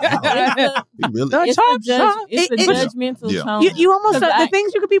 Really? It's a judgmental Yeah. tone. You almost the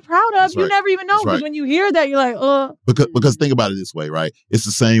things you could be proud of, That's you right. never even know. That's Because right. when you hear that, you're like, Because think about it this way, right? It's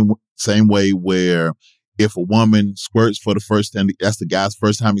the same way where if a woman squirts for the first time, that's the guy's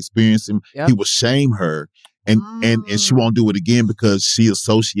first time experiencing, he will shame her and she won't do it again because she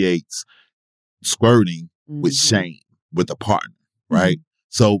associates squirting with shame with a partner, right?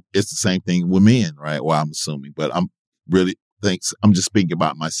 So it's the same thing with men, right? Well, I'm assuming, but I'm just speaking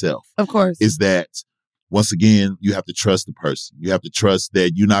about myself. Of course. Is that once again, you have to trust the person. You have to trust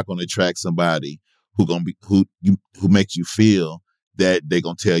that you're not going to attract somebody who makes you feel that they're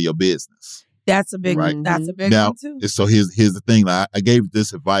going to tell your business. That's a big right? one. That's a big now, one too. So here's the thing. I gave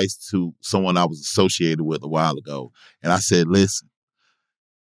this advice to someone I was associated with a while ago. And I said, listen,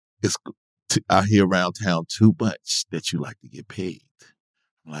 it's I hear around town too much that you like to get pegged.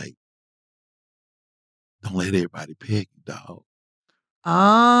 Like, don't let everybody peg you, dog.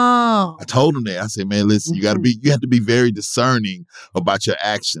 Oh. I told him that. I said, man, listen, you have to be very discerning about your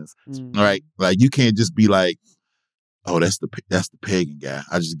actions. Right? Like, you can't just be like, oh, that's the pegging guy.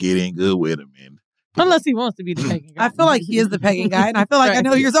 I just get in good with him, man. unless he wants to be the pegging guy. I feel like he is the pegging guy, and I feel like I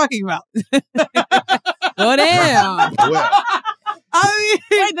know who you're talking about. Oh, damn. I mean,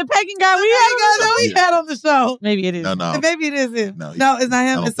 wait, the pegging guy we had on the show. Maybe it is. No. Maybe it is him. No, it's not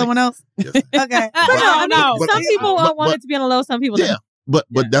him. It's someone else. Yes. Okay. No. Some people want it to be on the low. Some people don't. But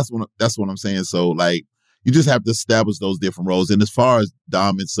that's what I'm saying. So like, you just have to establish those different roles. And as far as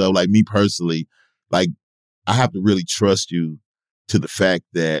Dom and so, like me personally, like I have to really trust you to the fact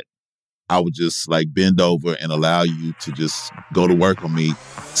that I would just like bend over and allow you to just go to work on me,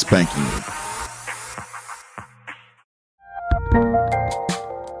 spanking you.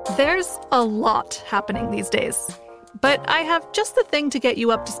 There's a lot happening these days, but I have just the thing to get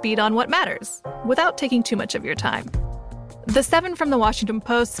you up to speed on what matters without taking too much of your time. The 7 from the Washington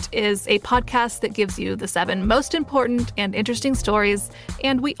Post is a podcast that gives you the 7 most important and interesting stories,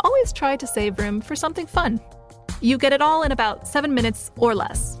 and we always try to save room for something fun. You get it all in about 7 minutes or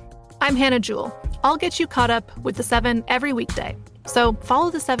less. I'm Hannah Jewell. I'll get you caught up with the 7 every weekday. So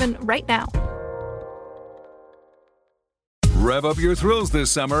follow the 7 right now. Rev up your thrills this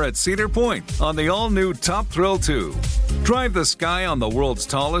summer at Cedar Point on the all-new Top Thrill 2. Drive the sky on the world's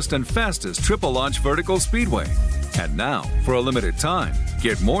tallest and fastest triple-launch vertical speedway. And now, for a limited time,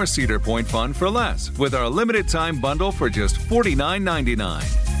 get more Cedar Point fun for less with our limited-time bundle for just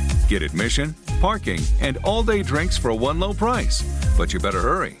 $49.99. Get admission, parking, and all-day drinks for one low price. But you better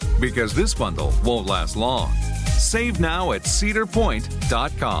hurry, because this bundle won't last long. Save now at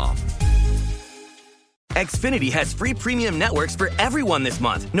cedarpoint.com. Xfinity has free premium networks for everyone this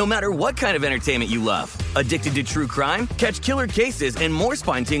month, no matter what kind of entertainment you love. Addicted to true crime? Catch killer cases and more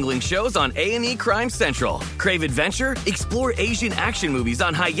spine-tingling shows on A&E Crime Central. Crave adventure? Explore Asian action movies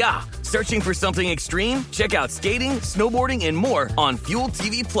on Hi-Ya. Searching for something extreme? Check out skating, snowboarding, and more on Fuel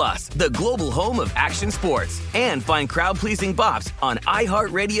TV Plus, the global home of action sports. And find crowd-pleasing bops on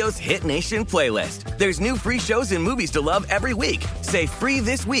iHeartRadio's Hit Nation playlist. There's new free shows and movies to love every week. Say free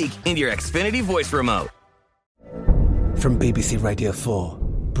this week in your Xfinity voice remote. From BBC Radio 4,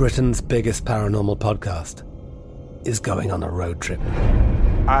 Britain's biggest paranormal podcast is going on a road trip.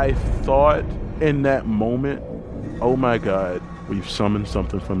 I thought in that moment, oh my God, we've summoned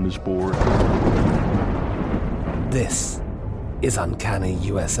something from this board. This is Uncanny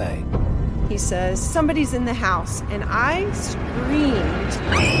USA. He says, somebody's in the house, and I screamed.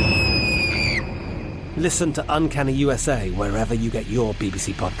 Listen to Uncanny USA wherever you get your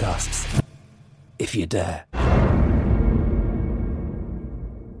BBC podcasts, if you dare.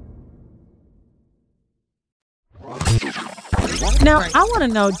 Now, I want to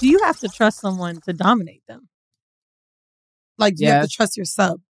know, do you have to trust someone to dominate them? Like, do you have to trust your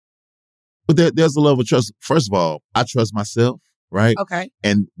sub? But there's a level of trust. First of all, I trust myself, right? Okay.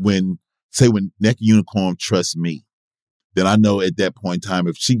 And when Naked Unicorn trusts me, then I know at that point in time,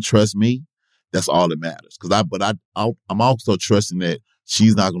 if she trusts me, that's all that matters. I'm also trusting that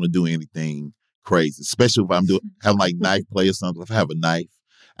she's not going to do anything crazy, especially if I'm having like knife play or something. If I have a knife,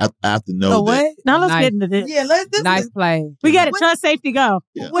 I have to know that. Now let's get into this. Yeah, Knife play. We got it. Trust, safety, go.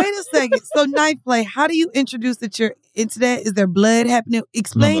 Yeah. Wait a second. So knife play, how do you introduce that you're into that? Is there blood happening?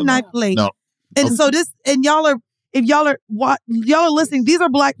 Explain knife play. No. And so this, and y'all are listening, these are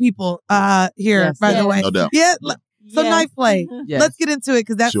Black people here, by the way. No doubt. Yeah. So knife play. Yes. Let's get into it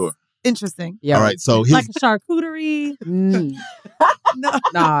because that's Sure. interesting. Yeah. All right. So Like a charcuterie.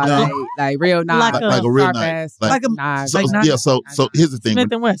 Like real knife. Like a real Sharp knife. ass, Like a knife. So here's the thing.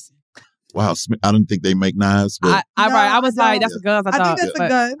 Smith and Wesson. Wow, I didn't think they make knives, but I was like, that's a gun. I think that's a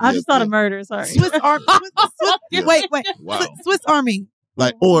gun. I just thought of murder. Sorry. Swiss Army. Wait. Wow. Swiss Army.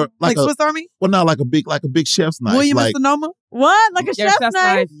 like Swiss Army? Well, no, like a big chef's knife. William like, and Sonoma? What? Like a chef's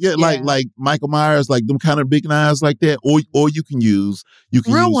knife? Yeah, like Michael Myers, like them kind of big knives like that. Or you can use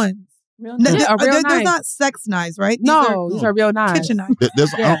real ones. Real No, knife. there's not sex knives, right? These are real knives. Kitchen knives.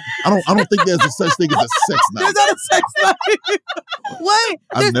 I don't think there's a such thing as a sex knife. There's not a sex knife. Wait,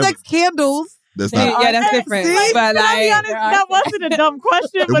 there's sex candles. That's not. Yeah, that's different. See? But I'll be like, honest, that wasn't a dumb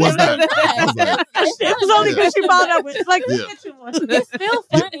question. But was not. it was only because she followed up with like Yeah. the kitchen one. It's still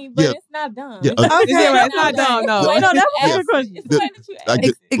funny, but Yeah. it's not dumb. Yeah, it's not dumb. No. Wait, no, that was a Ask- good question. It's the way that you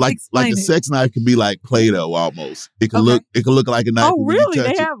ask. Like the sex knife can be like Play-Doh almost. It can look like a knife. Oh, when you really? touch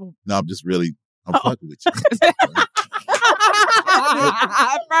They it. have them. No, I'm fucking with you.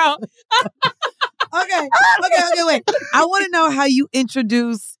 Bro. Okay, wait. I want to know how you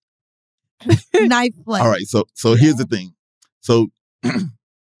introduce knife play. All right, so here's the thing. So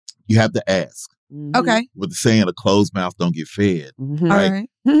you have to ask. Okay. With the saying, a closed mouth don't get fed. All Right? right.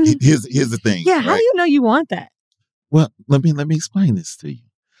 Here's the thing. Yeah, how do you know you want that? Well, let me explain this to you.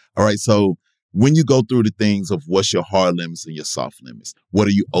 All right, so when you go through the things of what's your hard limits and your soft limits, what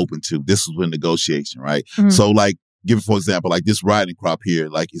are you open to? This is when negotiation, right? Mm-hmm. So like, give it for example, like this riding crop here,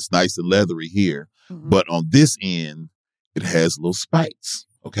 like it's nice and leathery here, but on this end, it has little spikes.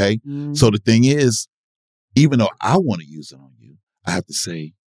 Okay. So the thing is, even though I want to use it on you, I have to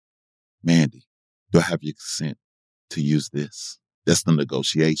say, Mandy, do I have your consent to use this? That's the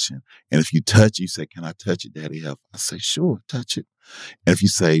negotiation. And if you touch, you say, can I touch it, Daddy Heff? I say, sure, touch it. And if you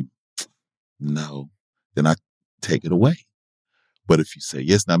say, no, then I take it away. But if you say,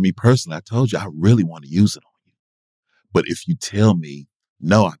 yes, now me personally, I told you, I really want to use it on you. But if you tell me,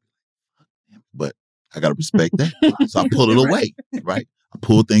 no, but I got to respect that. So I pull it away, right? I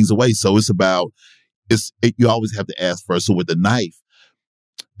pull things away. So it's about, you always have to ask first. So with the knife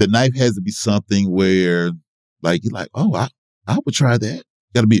has to be something where like, you're like, oh, I would try that.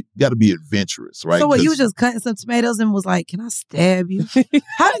 Got to be adventurous, right? So what, you was just cutting some tomatoes and was like, can I stab you?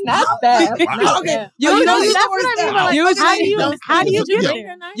 How did not stab? Okay. How do you do Yeah.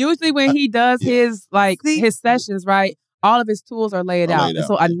 it? Usually when he does his his sessions, right? All of his tools are laid out.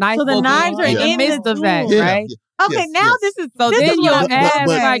 So a knife. So the will knives be are in the in midst the of that, tools. right? Okay, now this is So this then is you'll what I'm ask,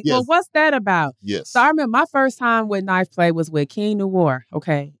 asking. like, well, what's that about? Yes. So I remember my first time with knife play was with King Noir.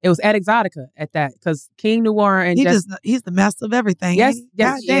 Okay, it was at Exotica at that because King Noir and he's the master of everything. Yes, ain't he?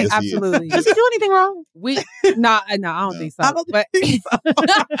 yes, God damn. yes, absolutely. Does he do anything wrong? No, I don't think so.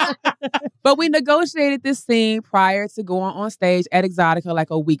 But we negotiated this scene prior to going on stage at Exotica like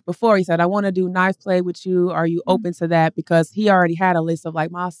a week before. He said, I want to do knife play with you. Are you open to that? Because he already had a list of like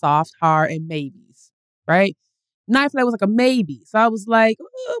my soft, hard, and maybes, right? Knife play was like a maybe. So I was like,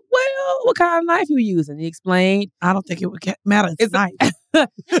 well, what kind of knife you using? He explained. I don't think it would matter. It's knife.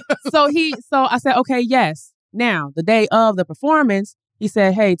 So I said, okay, yes. Now, the day of the performance, he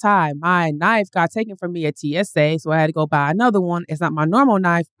said, hey, Ty, my knife got taken from me at TSA, so I had to go buy another one. It's not my normal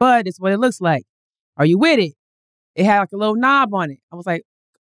knife, but it's what it looks like. Are you with it? It had like a little knob on it. I was like,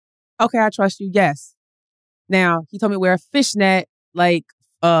 okay, I trust you. Yes. Now, he told me to wear a fishnet, like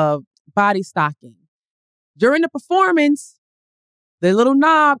body stocking. During the performance, the little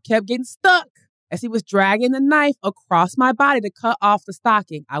knob kept getting stuck as he was dragging the knife across my body to cut off the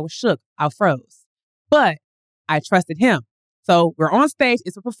stocking. I was shook. I froze. But I trusted him. So we're on stage.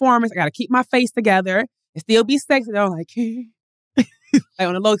 It's a performance. I got to keep my face together and still be sexy. I'm like, like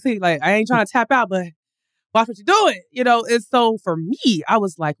on the low key, like I ain't trying to tap out, but watch what you're doing. You know, and so for me, I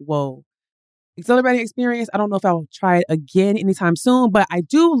was like, whoa, exhilarating experience. I don't know if I'll try it again anytime soon, but I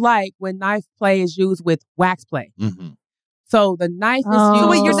do like when knife play is used with wax play. Mm-hmm. So the knife is used. So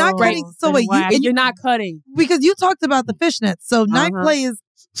wait, you're not cutting. So wait, you're not cutting because you talked about the fishnets. So knife play is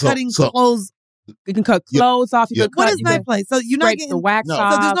cutting clothes You can cut clothes off. You can What cut, is knife play? So you're not scrape getting the wax So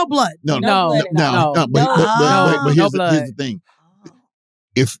off. there's no blood. No. But here's the thing.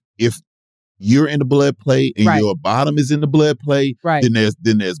 If you're in the blood play and your bottom is in the blood play, then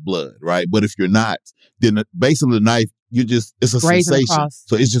there's blood, right? But if you're not, then the base of the knife, it's a grazing sensation. across.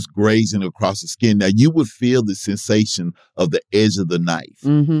 So it's just grazing across the skin. Now you would feel the sensation of the edge of the knife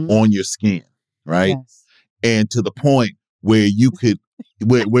on your skin, right? Yes. And to the point where you could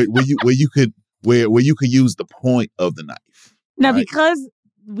where you could use the point of the knife. Now, right? because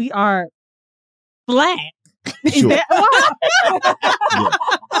we are black, is Sure. that why?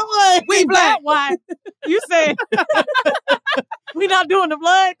 I'm like, we black. Why you said we not doing the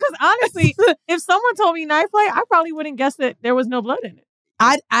blood? Because honestly, if someone told me knife play, I probably wouldn't guess that there was no blood in it.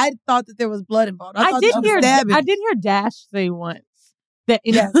 I thought that there was blood involved. I did hear Dash say once that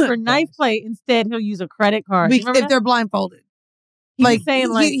for knife play, instead he'll use a credit card. If they're blindfolded. He was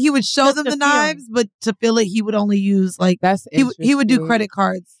saying, he would show them the knives, but to feel it, he would only use he would do credit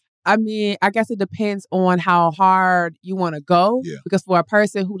cards. I mean, I guess it depends on how hard you want to go. Yeah. Because for a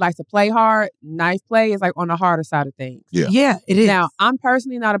person who likes to play hard, knife play is like on the harder side of things. Yeah, it is. Now, I'm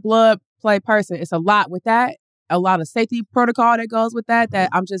personally not a blood play person. It's a lot with that. A lot of safety protocol that goes with that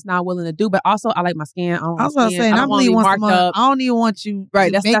I'm just not willing to do. But also, I like my skin. I was about to say, I don't even want you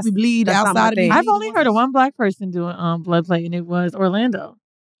to make me bleed outside of me. I've only heard of one black person doing blood play, and it was Orlando.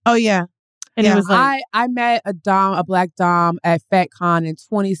 Oh, yeah. And it was like, I met a black dom at FatCon in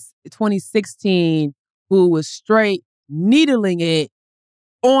 2016 who was straight needling it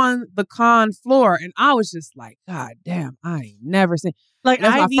on the con floor. And I was just like, God damn, I ain't never seen. Like,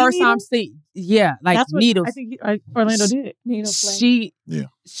 that's my first time seeing. Yeah, like that's what needles. I think Orlando did. Needle play. She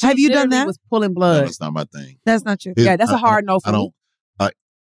have you done that? Was pulling blood. No, that's not my thing. That's not true. Yeah, that's a hard no for me.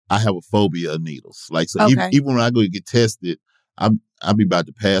 I have a phobia of needles. Like, so even when I go to get tested, I'll be about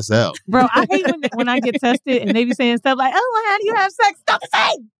to pass out. Bro, I hate when I get tested and they be saying stuff like, "Oh, how do you have sex?" Stop the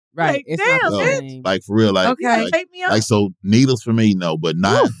same. Right. Like, it's damn, not bitch. Like, for real. Like, okay. Take me out. Like, so needles for me, no, but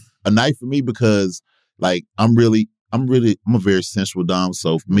not a knife for me because, like, I'm a very sensual dom.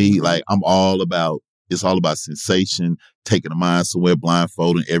 So for me, like, it's all about sensation, taking the mind somewhere,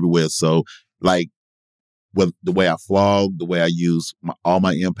 blindfolding everywhere. So, like, the way I flog, the way I use all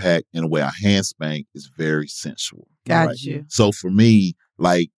my impact, and the way I hand spank is very sensual. Got you. So for me,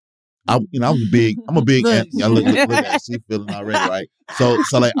 like, I'm a big, look at she feeling already, right? So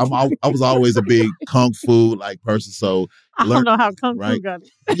like, I was always a big kung fu like person. So I don't know how kung fu got it.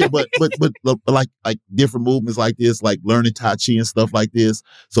 Yeah, but like different movements like this, like learning Tai Chi and stuff like this.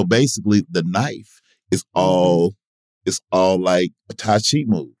 So basically, the knife is all like a Tai Chi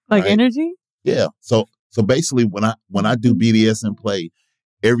move, like right? energy. Yeah. So basically, when I do BDSM play,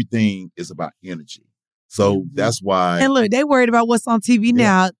 everything is about energy. So that's why. And look, they worried about what's on TV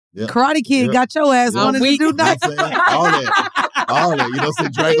now. Yeah. Karate Kid got your ass wanting to do knife. All that. You know, say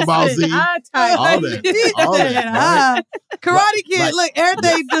Dragon Ball Z. All that. Right? Karate Kid, look,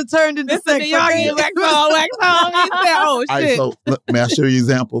 everything just turned into sex. Y'all get wax on. Oh, shit. All right, so may I show you an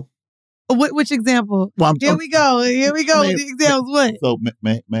example? Which example? Well, Here we go. The examples, what? So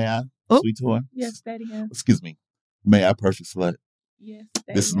may I, sweet toy? Yes, Daddy. Excuse me. May I, perfect slut? Yes,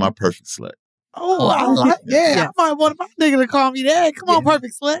 Daddy. This is my perfect slut. Oh, I like that. Yeah. I might want my nigga to call me that. Come on,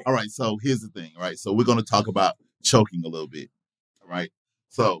 perfect slut. All right, so here's the thing, right? So we're going to talk about choking a little bit, all right?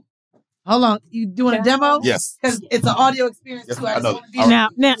 So. Hold on. You doing a demo? Yes. Because it's an audio experience, too. I know.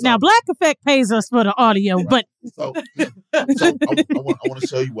 Now, Black Effect pays us for the audio, but. So I want to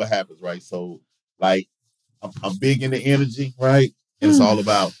show you what happens, right? So, like, I'm big into energy, right? And it's all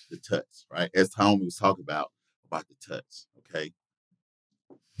about the touch, right? As Tyomi was talking about the touch, okay?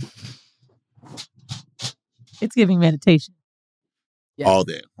 It's giving meditation. Yes. All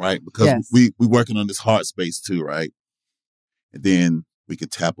that, right? Because we working on this heart space too, right? And then we can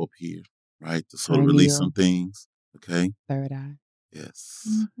tap up here, right? To sort of release some things, okay? Third eye. Yes.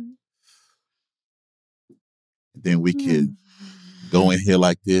 Mm-hmm. And then we can go in here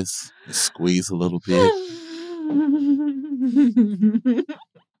like this and squeeze a little bit.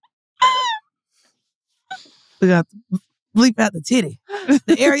 We got to bleep out the titty.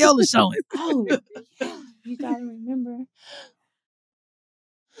 The areola showing. Oh, yeah. You got to remember.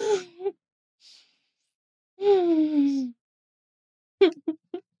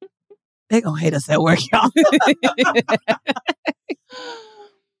 They gonna hate us at work, y'all.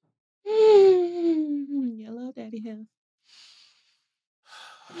 Yellow, Daddy Heff.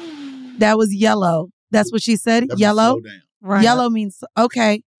 That was yellow. That's what she said? That yellow? Slow down. Right. Yellow means,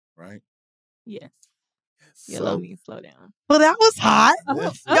 okay. Right. Yes. Yellow means slow down. Well, that was hot.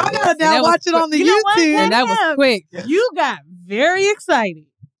 Yes. Y'all gotta now watch it on the YouTube. And that was quick. You got very excited.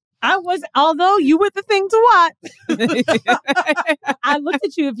 Although you were the thing to watch, I looked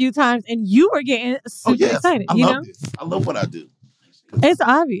at you a few times and you were getting super excited. I love this. I love what I do. It's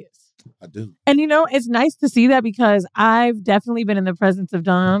obvious. I do. And it's nice to see that because I've definitely been in the presence of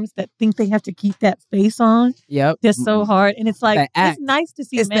doms that think they have to keep that face on. Yep. Just so hard. And it's like, it's nice to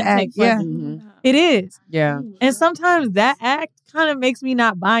see men take flex. It is. Yeah. And sometimes that act kind of makes me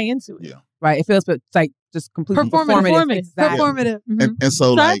not buy into it. Yeah. Right. It feels like just completely performative. Exactly. Performative. And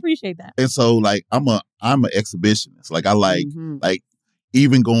so I appreciate that. And so like I'm an exhibitionist. Like I like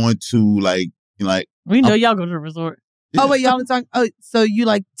even going to like we know y'all go to a resort. Yeah. Oh wait, y'all talking? Oh, so you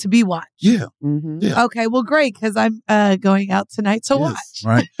like to be watched? Yeah. Mm-hmm. Yeah. Okay, well, great, because I'm going out tonight to watch.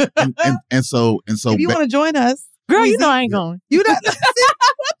 Right. and so if you want to join us, girl, you know I ain't going. You not?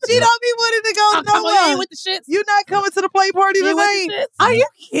 She don't be wanting to go nowhere with the shits. You not coming to the play party tonight? Are you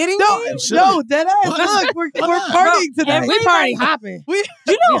kidding me? No, dead ass. Look, we're partying tonight. We party hopping.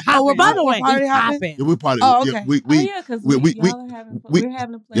 By the way, party hopping. Yeah, we party. Oh, okay. Because we're having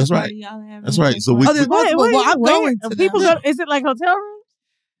a play that's party. right. Y'all having that's right. So there's multiple. Well, I'm going to people go. Is it like hotel rooms?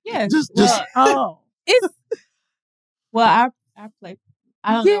 Yes. Just it's our play.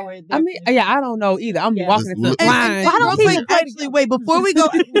 I don't know where. I don't know either. I'm walking into the line. Actually, wait, before we go,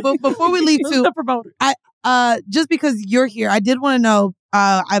 before we leave too, just because you're here, I did want to know.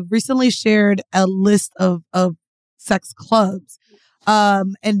 I've recently shared a list of sex clubs,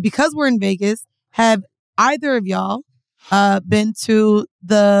 and because we're in Vegas, have either of y'all been to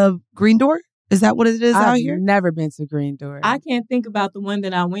the Green Door? Is that what it is out here? I've never been to Green Door. I can't think about the one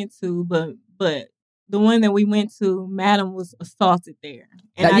that I went to, but the one that we went to, Madam was assaulted there.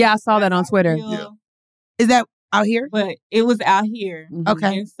 And I saw that on Twitter. Is that out here? But it was out here.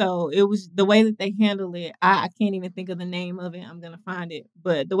 Okay. And so it was the way that they handled it. I can't even think of the name of it. I'm going to find it.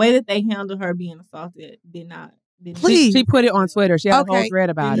 But the way that they handled her being assaulted did not. Please. She put it on Twitter. She had a whole thread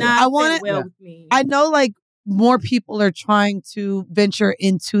about it. I want it. Well with me. I know like more people are trying to venture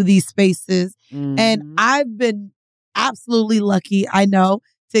into these spaces. And I've been absolutely lucky, I know,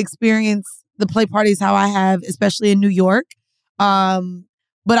 to experience the play parties how I have, especially in New York.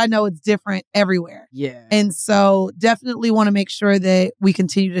 But I know it's different everywhere. Yeah. And so definitely want to make sure that we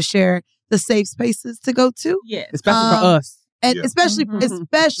continue to share the safe spaces to go to. Yes. Especially for us. And especially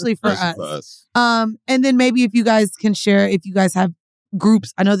for us. And then maybe if you guys can share, if you guys have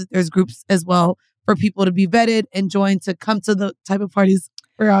groups, I know that there's groups as well for people to be vetted and join to come to the type of parties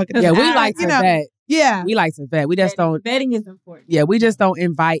we're all going to. Yeah, we like to vet. Yeah. We like to vet. We just don't. Vetting is important. Yeah, we just don't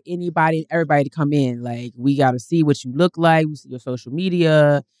invite everybody to come in. Like, we got to see what you look like. We see your social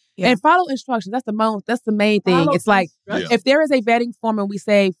media. Yeah. And follow instructions. That's the main thing. It's like, if there is a vetting form and we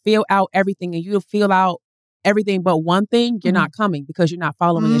say, fill out everything, and you fill out everything but one thing, you're not coming because you're not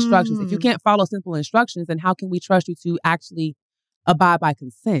following instructions. If you can't follow simple instructions, then how can we trust you to actually abide by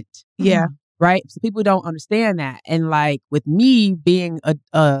consent? Yeah. Right? So people don't understand that. And like with me being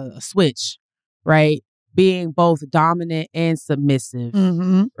a switch, right? Being both dominant and submissive,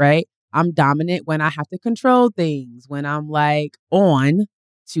 right? I'm dominant when I have to control things, when I'm like on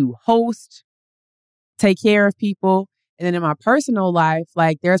to host, take care of people. And then in my personal life,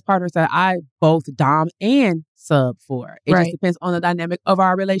 like there's partners that I both dom and sub for. It just depends on the dynamic of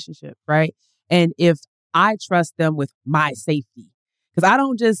our relationship, right? And if I trust them with my safety, because I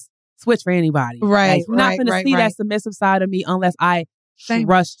don't just switch for anybody. Right. Like, you're not going to see that submissive side of me unless I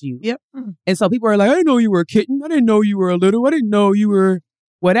trust you. Yep. And so people are like, I didn't know you were a kitten. I didn't know you were a little. I didn't know you were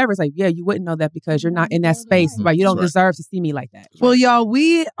whatever. It's like, yeah, you wouldn't know that because you're not in that space. Right. You don't deserve to see me like that. Well, y'all,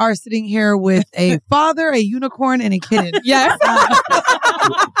 we are sitting here with a father, a unicorn, and a kitten. Yes.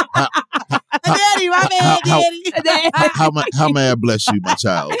 Daddy, my man, Daddy. How may I bless you, my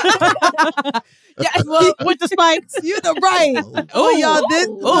child? Yeah, well, with the spikes, you know, right? Oh, y'all, this.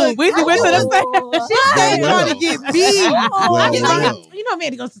 Oh, we went to the. She's trying to get me. You know,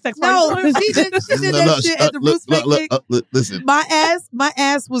 Mandy goes to sex parties. No, she did that shit at the Roots picnic. Listen, my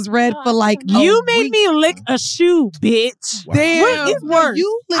ass was red for like. You made me lick a shoe, bitch. Wow. Damn, what is worse?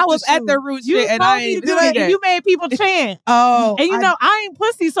 I was at the Roots shit and I ain't do it. You made people chant. Oh, and you know I ain't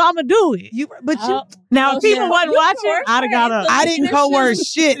pussy, so I'm gonna do it. Now if people wasn't watching, I'd have got up. I didn't coerce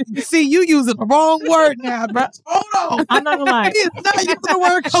shit. See, you using the wrong word now, bro. Hold on. I'm not gonna lie. It's not using the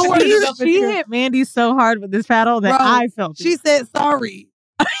word coerce. She hit Mandy so hard with this paddle that I felt it. She said sorry.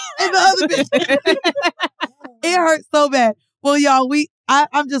 And the other bitch. It hurt so bad. Well, y'all,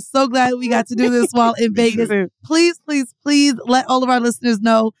 I'm just so glad we got to do this while in Vegas. Please, please, please let all of our listeners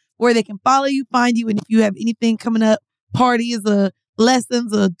know where they can follow you, find you, and if you have anything coming up, parties,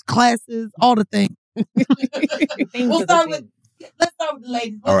 lessons, classes, all the things. Let's start with the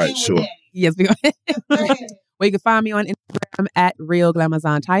ladies. All right, sure. Yes, we go. where you can find me on Instagram at Real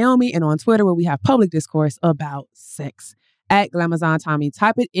Glamazon Tyomi and on Twitter where we have public discourse about sex at Glamazon Tommy.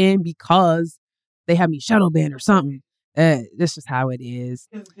 Type it in because they have me shadow banned or something. This is how it is.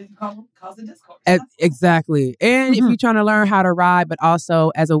 Cause a discourse. Exactly. And if you're trying to learn how to ride, but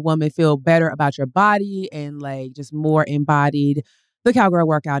also as a woman feel better about your body and like just more embodied,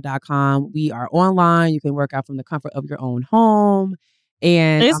 thecowgirlworkout.com. We are online. You can work out from the comfort of your own home.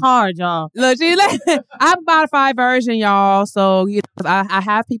 And it's hard, y'all. Look, I have a modified version, y'all. So I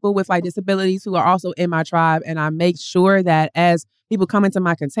have people with like disabilities who are also in my tribe, and I make sure that as people come into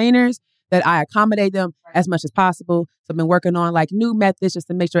my containers, that I accommodate them as much as possible. So I've been working on like new methods just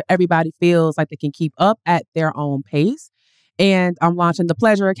to make sure everybody feels like they can keep up at their own pace. And I'm launching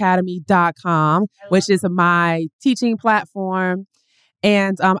thepleasureacademy.com, which is my teaching platform.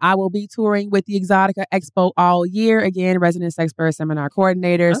 And I will be touring with the Exotica Expo all year. Again, resident expert seminar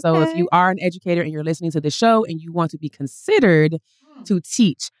coordinator. Okay. So if you are an educator and you're listening to the show and you want to be considered to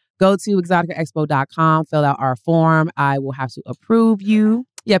teach, go to exoticaexpo.com, fill out our form. I will have to approve you.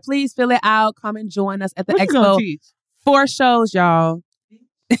 Yeah, please fill it out. Come and join us at the Expo. 4 shows, y'all.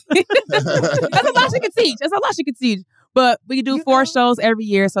 That's a lot you can teach. But we do 4 shows every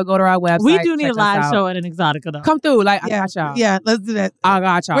year, so go to our website. We do need a live show at an Exotica, though. Come through, I got y'all. Yeah, let's do that. I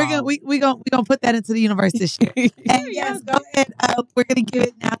got y'all. We're gonna put that into the universe this year. And yes, go ahead. We're gonna give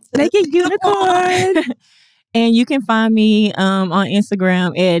it now to Naked Unicorn. And you can find me on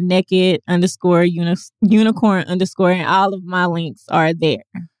Instagram at naked_unicorn_, and all of my links are there.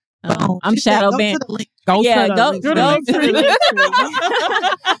 I'm shadow banned. Go to the link.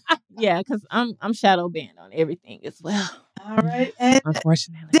 Yeah, because I'm shadow banned on everything as well. All right. And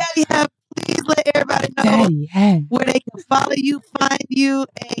unfortunately, Daddy Heff, please let everybody know where they can follow you, find you,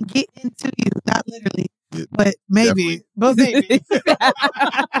 and get into you. Not literally, but maybe. But maybe.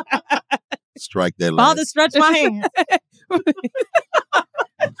 Strike that line. Father, stretch my hands.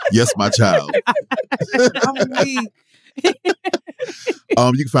 Yes, my child. You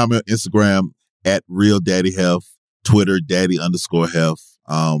can find me on Instagram at Real Daddy Heff, Twitter Daddy_Heff.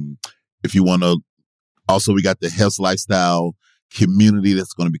 If you want to, also we got the Heff's Lifestyle community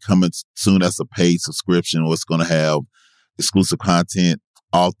that's going to be coming soon. That's a paid subscription, or it's going to have exclusive content,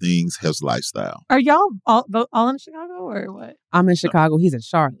 all things Heff's Lifestyle. Are y'all all in Chicago or what? I'm in Chicago. He's in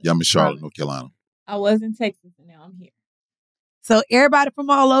Charlotte. Yeah, I'm in Charlotte, North Carolina. I was in Texas and now I'm here. So everybody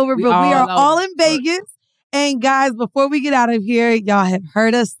from all over, but we are all in Vegas. And guys, before we get out of here, y'all have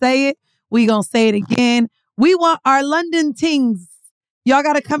heard us say it. We gonna say it again. We want our London tings. Y'all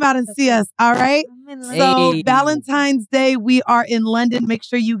got to come out and see us, all right? So Valentine's Day, we are in London. Make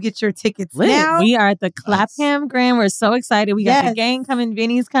sure you get your tickets now. We are at the Clapham Grand. We're so excited. We got the gang coming.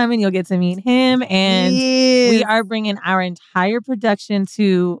 Vinny's coming. You'll get to meet him. And we are bringing our entire production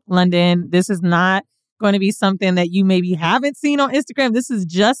to London. This is not going to be something that you maybe haven't seen on Instagram. This is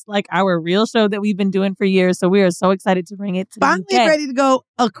just like our real show that we've been doing for years. So we are so excited to bring it to Finally the UK. Ready to go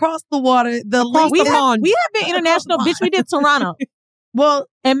across the water. We have been international. Bitch, we did Toronto. Well,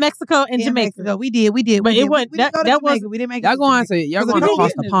 in Mexico and Jamaica. Mexico. We did. But it wasn't. That was. We didn't make it. Y'all going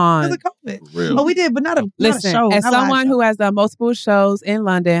across the pond. Oh, we did, but not a Listen, show. As someone who has done multiple shows in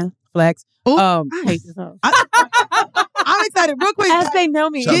London, Flex. I hate this. I'm excited. Real quick. As they know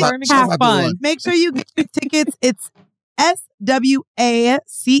me. Have fun. Make sure you get your tickets. It's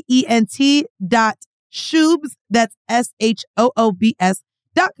SWACENT.shoobs. That's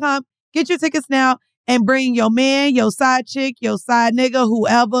SHOOBS.com. Get your tickets now. And bring your man, your side chick, your side nigga,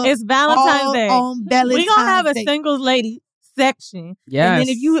 whoever. It's Valentine's Day. On Valentine's We're going to have a Day. singles lady section. Yes. And then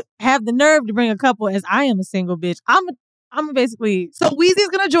if you have the nerve to bring a couple, as I am a single bitch, I'm basically... So Weezy's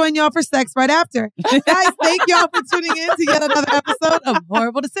going to join y'all for sex right after. Guys, thank y'all for tuning in to yet another episode of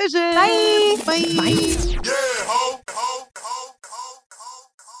Horrible Decisions. Bye. Bye. Yeah, ho.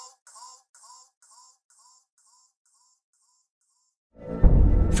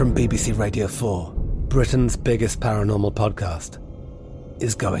 From BBC Radio 4, Britain's biggest paranormal podcast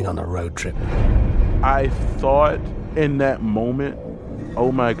is going on a road trip. I thought in that moment,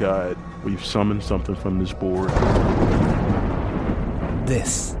 oh my God, we've summoned something from this board.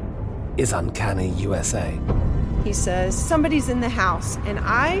 This is Uncanny USA. He says, somebody's in the house, and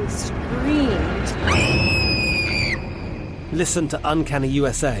I screamed. Listen to Uncanny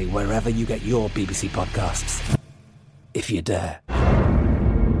USA wherever you get your BBC podcasts, if you dare.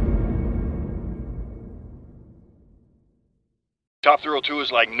 Top Thrill 2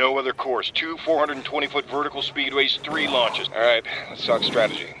 is like no other course. 2 420-foot vertical speedways, 3 launches. All right, let's talk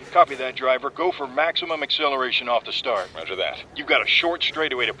strategy. Copy that, driver. Go for maximum acceleration off the start. Roger that. You've got a short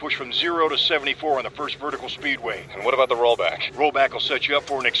straightaway to push from 0 to 74 on the first vertical speedway. And what about the rollback? Rollback will set you up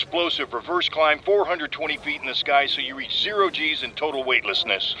for an explosive reverse climb 420 feet in the sky so you reach 0 G's in total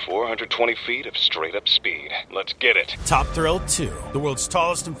weightlessness. 420 feet of straight-up speed. Let's get it. Top Thrill 2, the world's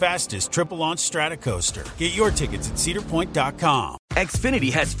tallest and fastest triple-launch stratocoaster. Get your tickets at cedarpoint.com.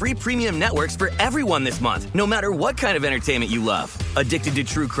 Xfinity has free premium networks for everyone this month, no matter what kind of entertainment you love. Addicted to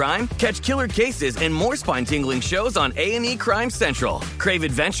true crime? Catch killer cases and more spine-tingling shows on A&E Crime Central. Crave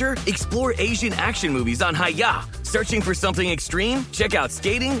adventure? Explore Asian action movies on Hi-Ya. Searching for something extreme? Check out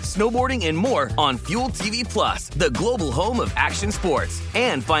skating, snowboarding, and more on Fuel TV Plus, the global home of action sports.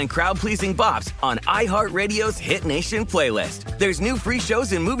 And find crowd-pleasing bops on iHeartRadio's Hit Nation playlist. There's new free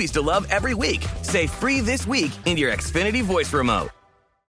shows and movies to love every week. Say free this week in your Xfinity voice remote.